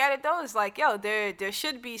I look at it though is like, yo, there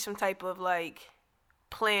should be some type of like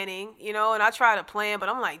planning, you know. And I try to plan, but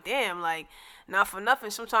I'm like, damn, like, not for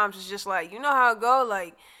nothing. Sometimes it's just like, you know how it go,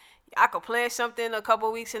 like. I could plan something a couple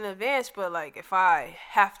weeks in advance, but like if I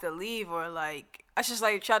have to leave, or like I just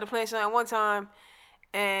like tried to plan something one time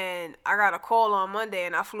and I got a call on Monday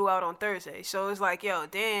and I flew out on Thursday. So it's like, yo,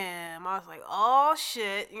 damn. I was like, oh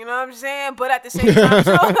shit, you know what I'm saying? But at the same time,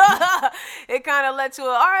 so it kind of led to all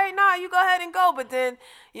right, nah, you go ahead and go. But then,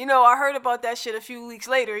 you know, I heard about that shit a few weeks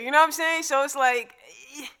later, you know what I'm saying? So it's like,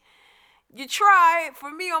 you try. For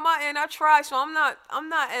me on my end, I try. So I'm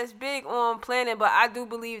not as big on planning, but I do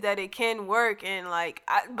believe that it can work. And like,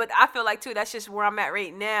 but I feel like too, that's just where I'm at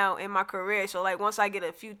right now in my career. So like, once I get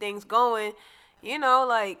a few things going, you know,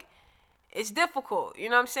 like, it's difficult. You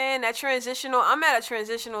know what I'm saying? I'm at a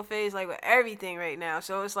transitional phase, like with everything right now.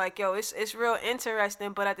 So it's like, yo, it's real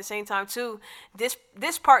interesting. But at the same time too,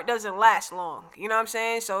 this part doesn't last long. You know what I'm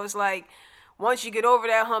saying? So it's like, once you get over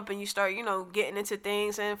that hump and you start, you know, getting into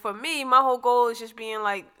things. And for me, my whole goal is just being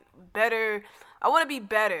like better. I want to be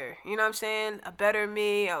better. You know what I'm saying? A better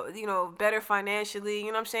me, you know, better financially. You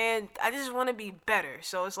know what I'm saying? I just want to be better.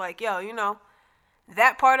 So it's like, yo, you know,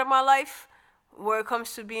 that part of my life where it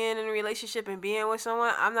comes to being in a relationship and being with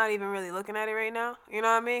someone, I'm not even really looking at it right now. You know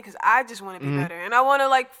what I mean? Because I just want to be better. And I want to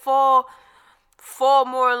like fall fall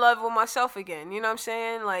more in love with myself again. You know what I'm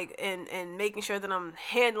saying? Like, and making sure that I'm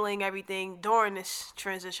handling everything during this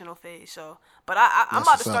transitional phase. So, but I'm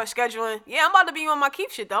about to start scheduling. Yeah, I'm about to be on my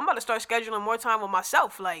Keith shit though. I'm about to start scheduling more time with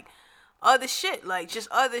myself. Like, other shit. Like, just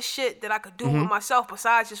other shit that I could do with myself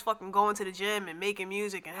besides just fucking going to the gym and making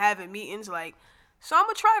music and having meetings. Like, so I'm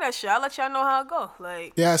gonna try that shit. I'll let y'all know how it go.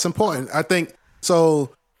 Like, yeah, it's important. I think so.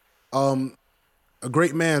 A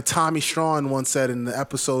great man, Tommy Strong, once said in the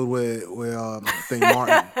episode where I think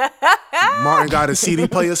Martin got his CD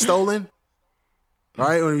player stolen.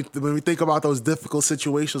 Right? When we think about those difficult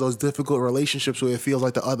situations, those difficult relationships where it feels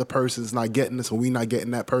like the other person's not getting this and we not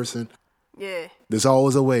getting that person. yeah. There's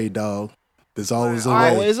always a way, dog. There's always a way.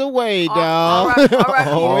 Always a way, dog. All right.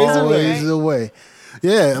 Always a way.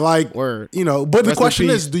 Yeah, like Word. you know. But the Rest in question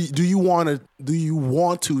peace. is, do you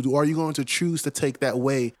want to? Are you going to choose to take that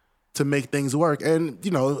way to make things work? And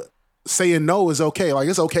you know, saying no is okay. Like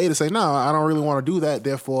it's okay to say no. I don't really want to do that.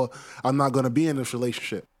 Therefore, I'm not going to be in this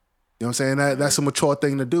relationship. You know what I'm saying? That's a mature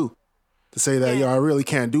thing to do. To say that, I really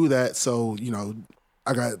can't do that. So you know,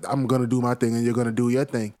 I'm going to do my thing and you're going to do your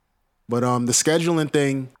thing. But the scheduling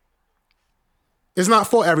thing. It's not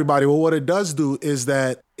for everybody, but what it does do is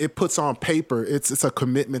that it puts on paper. It's a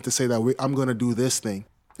commitment to say that I'm going to do this thing,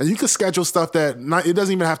 and you can schedule stuff that it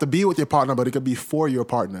doesn't even have to be with your partner, but it could be for your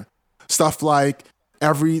partner. Stuff like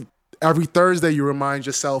every Thursday you remind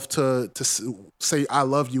yourself to say I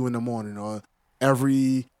love you in the morning, or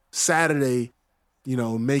every Saturday, you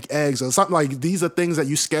know, make eggs or something like. These are things that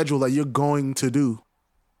you schedule that you're going to do.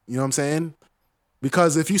 You know what I'm saying?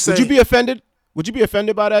 Because if you say, would you be offended? Would you be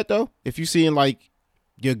offended by that though? If you seeing like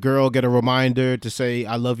your girl get a reminder to say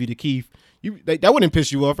 "I love you" to Keith, that wouldn't piss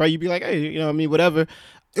you off, right? You'd be like, hey, you know what I mean, whatever.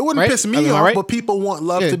 It wouldn't right? piss me off, right? but people want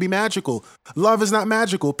love to be magical. Love is not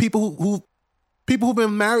magical. People who've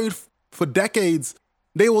been married for decades,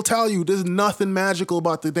 they will tell you there's nothing magical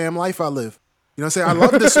about the damn life I live. You know what I'm saying? I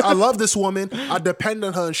love this. I love this woman. I depend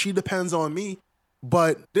on her, and she depends on me.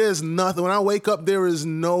 But there's nothing. When I wake up, there is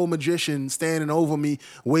no magician standing over me,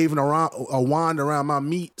 waving around a wand around my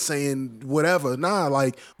meat, saying whatever. Nah,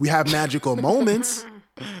 like we have magical moments.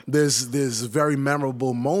 There's very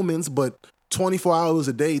memorable moments, but 24 hours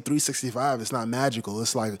a day, 365, it's not magical.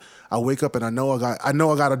 It's like I wake up and I know I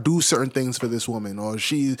got to do certain things for this woman, or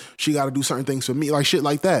she got to do certain things for me, like shit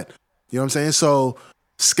like that. You know what I'm saying? So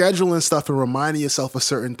scheduling stuff and reminding yourself of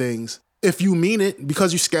certain things. If you mean it,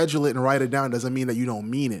 because you schedule it and write it down doesn't mean that you don't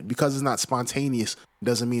mean it. Because it's not spontaneous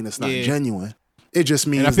doesn't mean it's not genuine. It just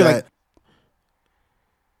means that.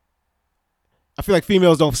 I feel like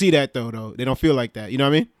females don't see that though. They don't feel like that. You know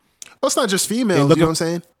what I mean? Well, it's not just females. You know what I'm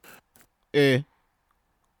saying? Yeah.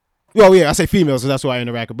 Well, yeah, I say females because that's who I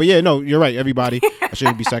interact with. But yeah, no, you're right. Everybody. I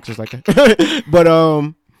shouldn't be sexist like that. But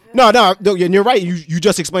No, and you're right. You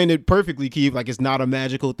just explained it perfectly, Keith. Like, it's not a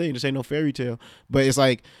magical thing. This ain't no fairy tale. But it's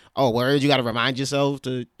like, oh, word, you got to remind yourself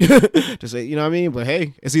to to say, you know what I mean? But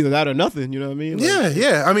hey, it's either that or nothing. You know what I mean? Like,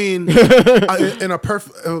 yeah. I mean, in a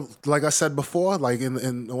perfect, like I said before, like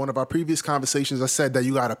in one of our previous conversations, I said that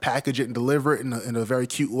you got to package it and deliver it in a very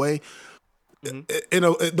cute way. In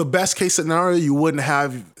the best case scenario, you wouldn't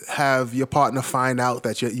have your partner find out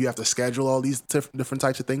that you have to schedule all these different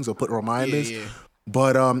types of things or put reminders. Yeah.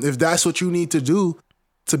 But if that's what you need to do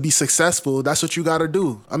to be successful, that's what you got to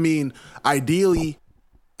do. I mean, ideally,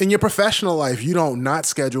 in your professional life, you don't not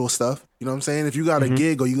schedule stuff. You know what I'm saying? If you got a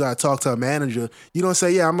gig or you got to talk to a manager, you don't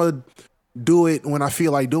say, yeah, I'm going to do it when I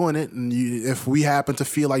feel like doing it. And if we happen to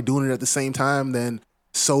feel like doing it at the same time, then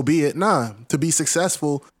so be it. Nah, to be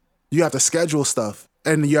successful, you have to schedule stuff.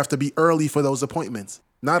 And you have to be early for those appointments.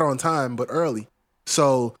 Not on time, but early.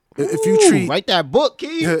 So if you treat write that book,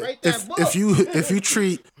 Keith. Write that book. If you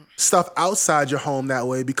treat stuff outside your home that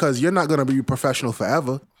way, because you're not going to be a professional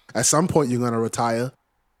forever. At some point, you're going to retire,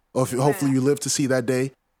 or hopefully you live to see that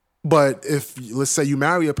day. But if let's say you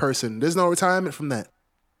marry a person, there's no retirement from that.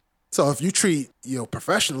 So if you treat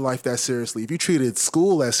professional life that seriously, if you treated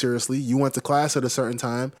school that seriously, you went to class at a certain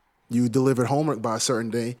time, you delivered homework by a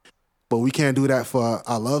certain day, but we can't do that for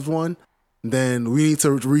our loved one, then we need to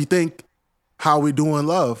rethink how we doing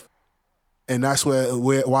love. And that's why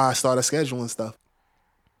I started scheduling stuff.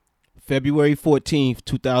 February 14th,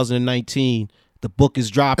 2019. The book is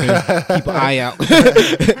dropping. Keep an eye out.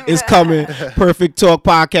 It's coming. Perfect Talk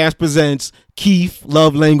Podcast presents Keith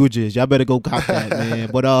Love Languages. Y'all better go cop that, man.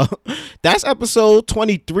 But that's episode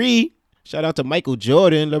 23. Shout out to Michael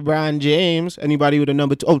Jordan, LeBron James, anybody with a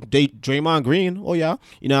number 2. Oh, Draymond Green. Oh, yeah.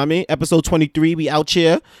 You know what I mean? Episode 23. We out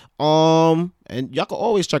here. And y'all can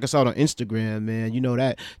always check us out on Instagram, man. You know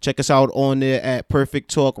that. Check us out on there at Perfect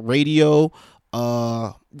Talk Radio.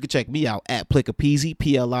 You can check me out at Plickapeezy,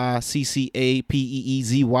 Pliccapeezy.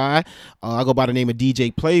 I go by the name of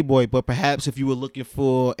DJ Playboy, but perhaps if you were looking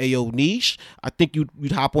for Ayo Niche, I think you'd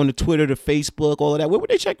hop on the Twitter, the Facebook, all of that. Where would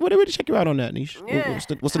they check you out on that, Niche? Yeah.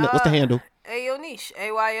 What's the handle? Ayo Niche,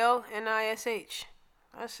 AYONISH.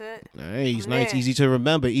 That's it. Hey, he's nice, easy to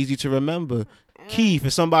remember. Keith,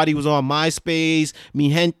 if somebody was on MySpace, Mi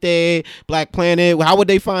Gente, Black Planet, how would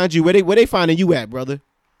they find you? Where they finding you at, brother?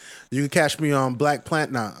 You can catch me on Black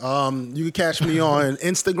Plant now. You can catch me on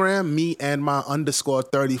Instagram, me and my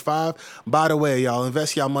 _35. By the way, y'all,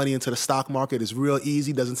 invest y'all money into the stock market. It's real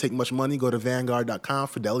easy. Doesn't take much money. Go to Vanguard.com,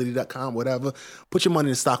 Fidelity.com, whatever. Put your money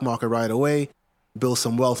in the stock market right away. Build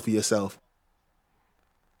some wealth for yourself.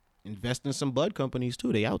 Invest in some bud companies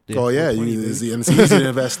too. They out there. Oh yeah, it's easy to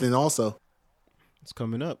invest in also. It's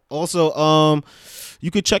coming up. Also,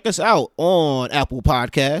 you can check us out on Apple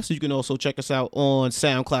Podcasts. You can also check us out on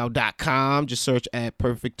SoundCloud.com. Just search at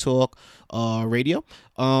Perfect Talk Radio.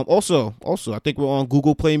 Also, I think we're on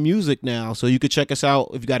Google Play Music now, so you can check us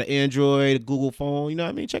out if you got an Android, a Google phone. You know what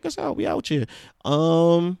I mean? Check us out. We out here.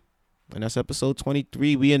 And that's episode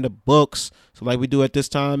 23. We in the books. So like we do at this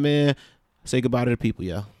time, man. Say goodbye to the people,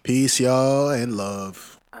 y'all. Peace, y'all, and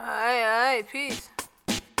love. All right, peace.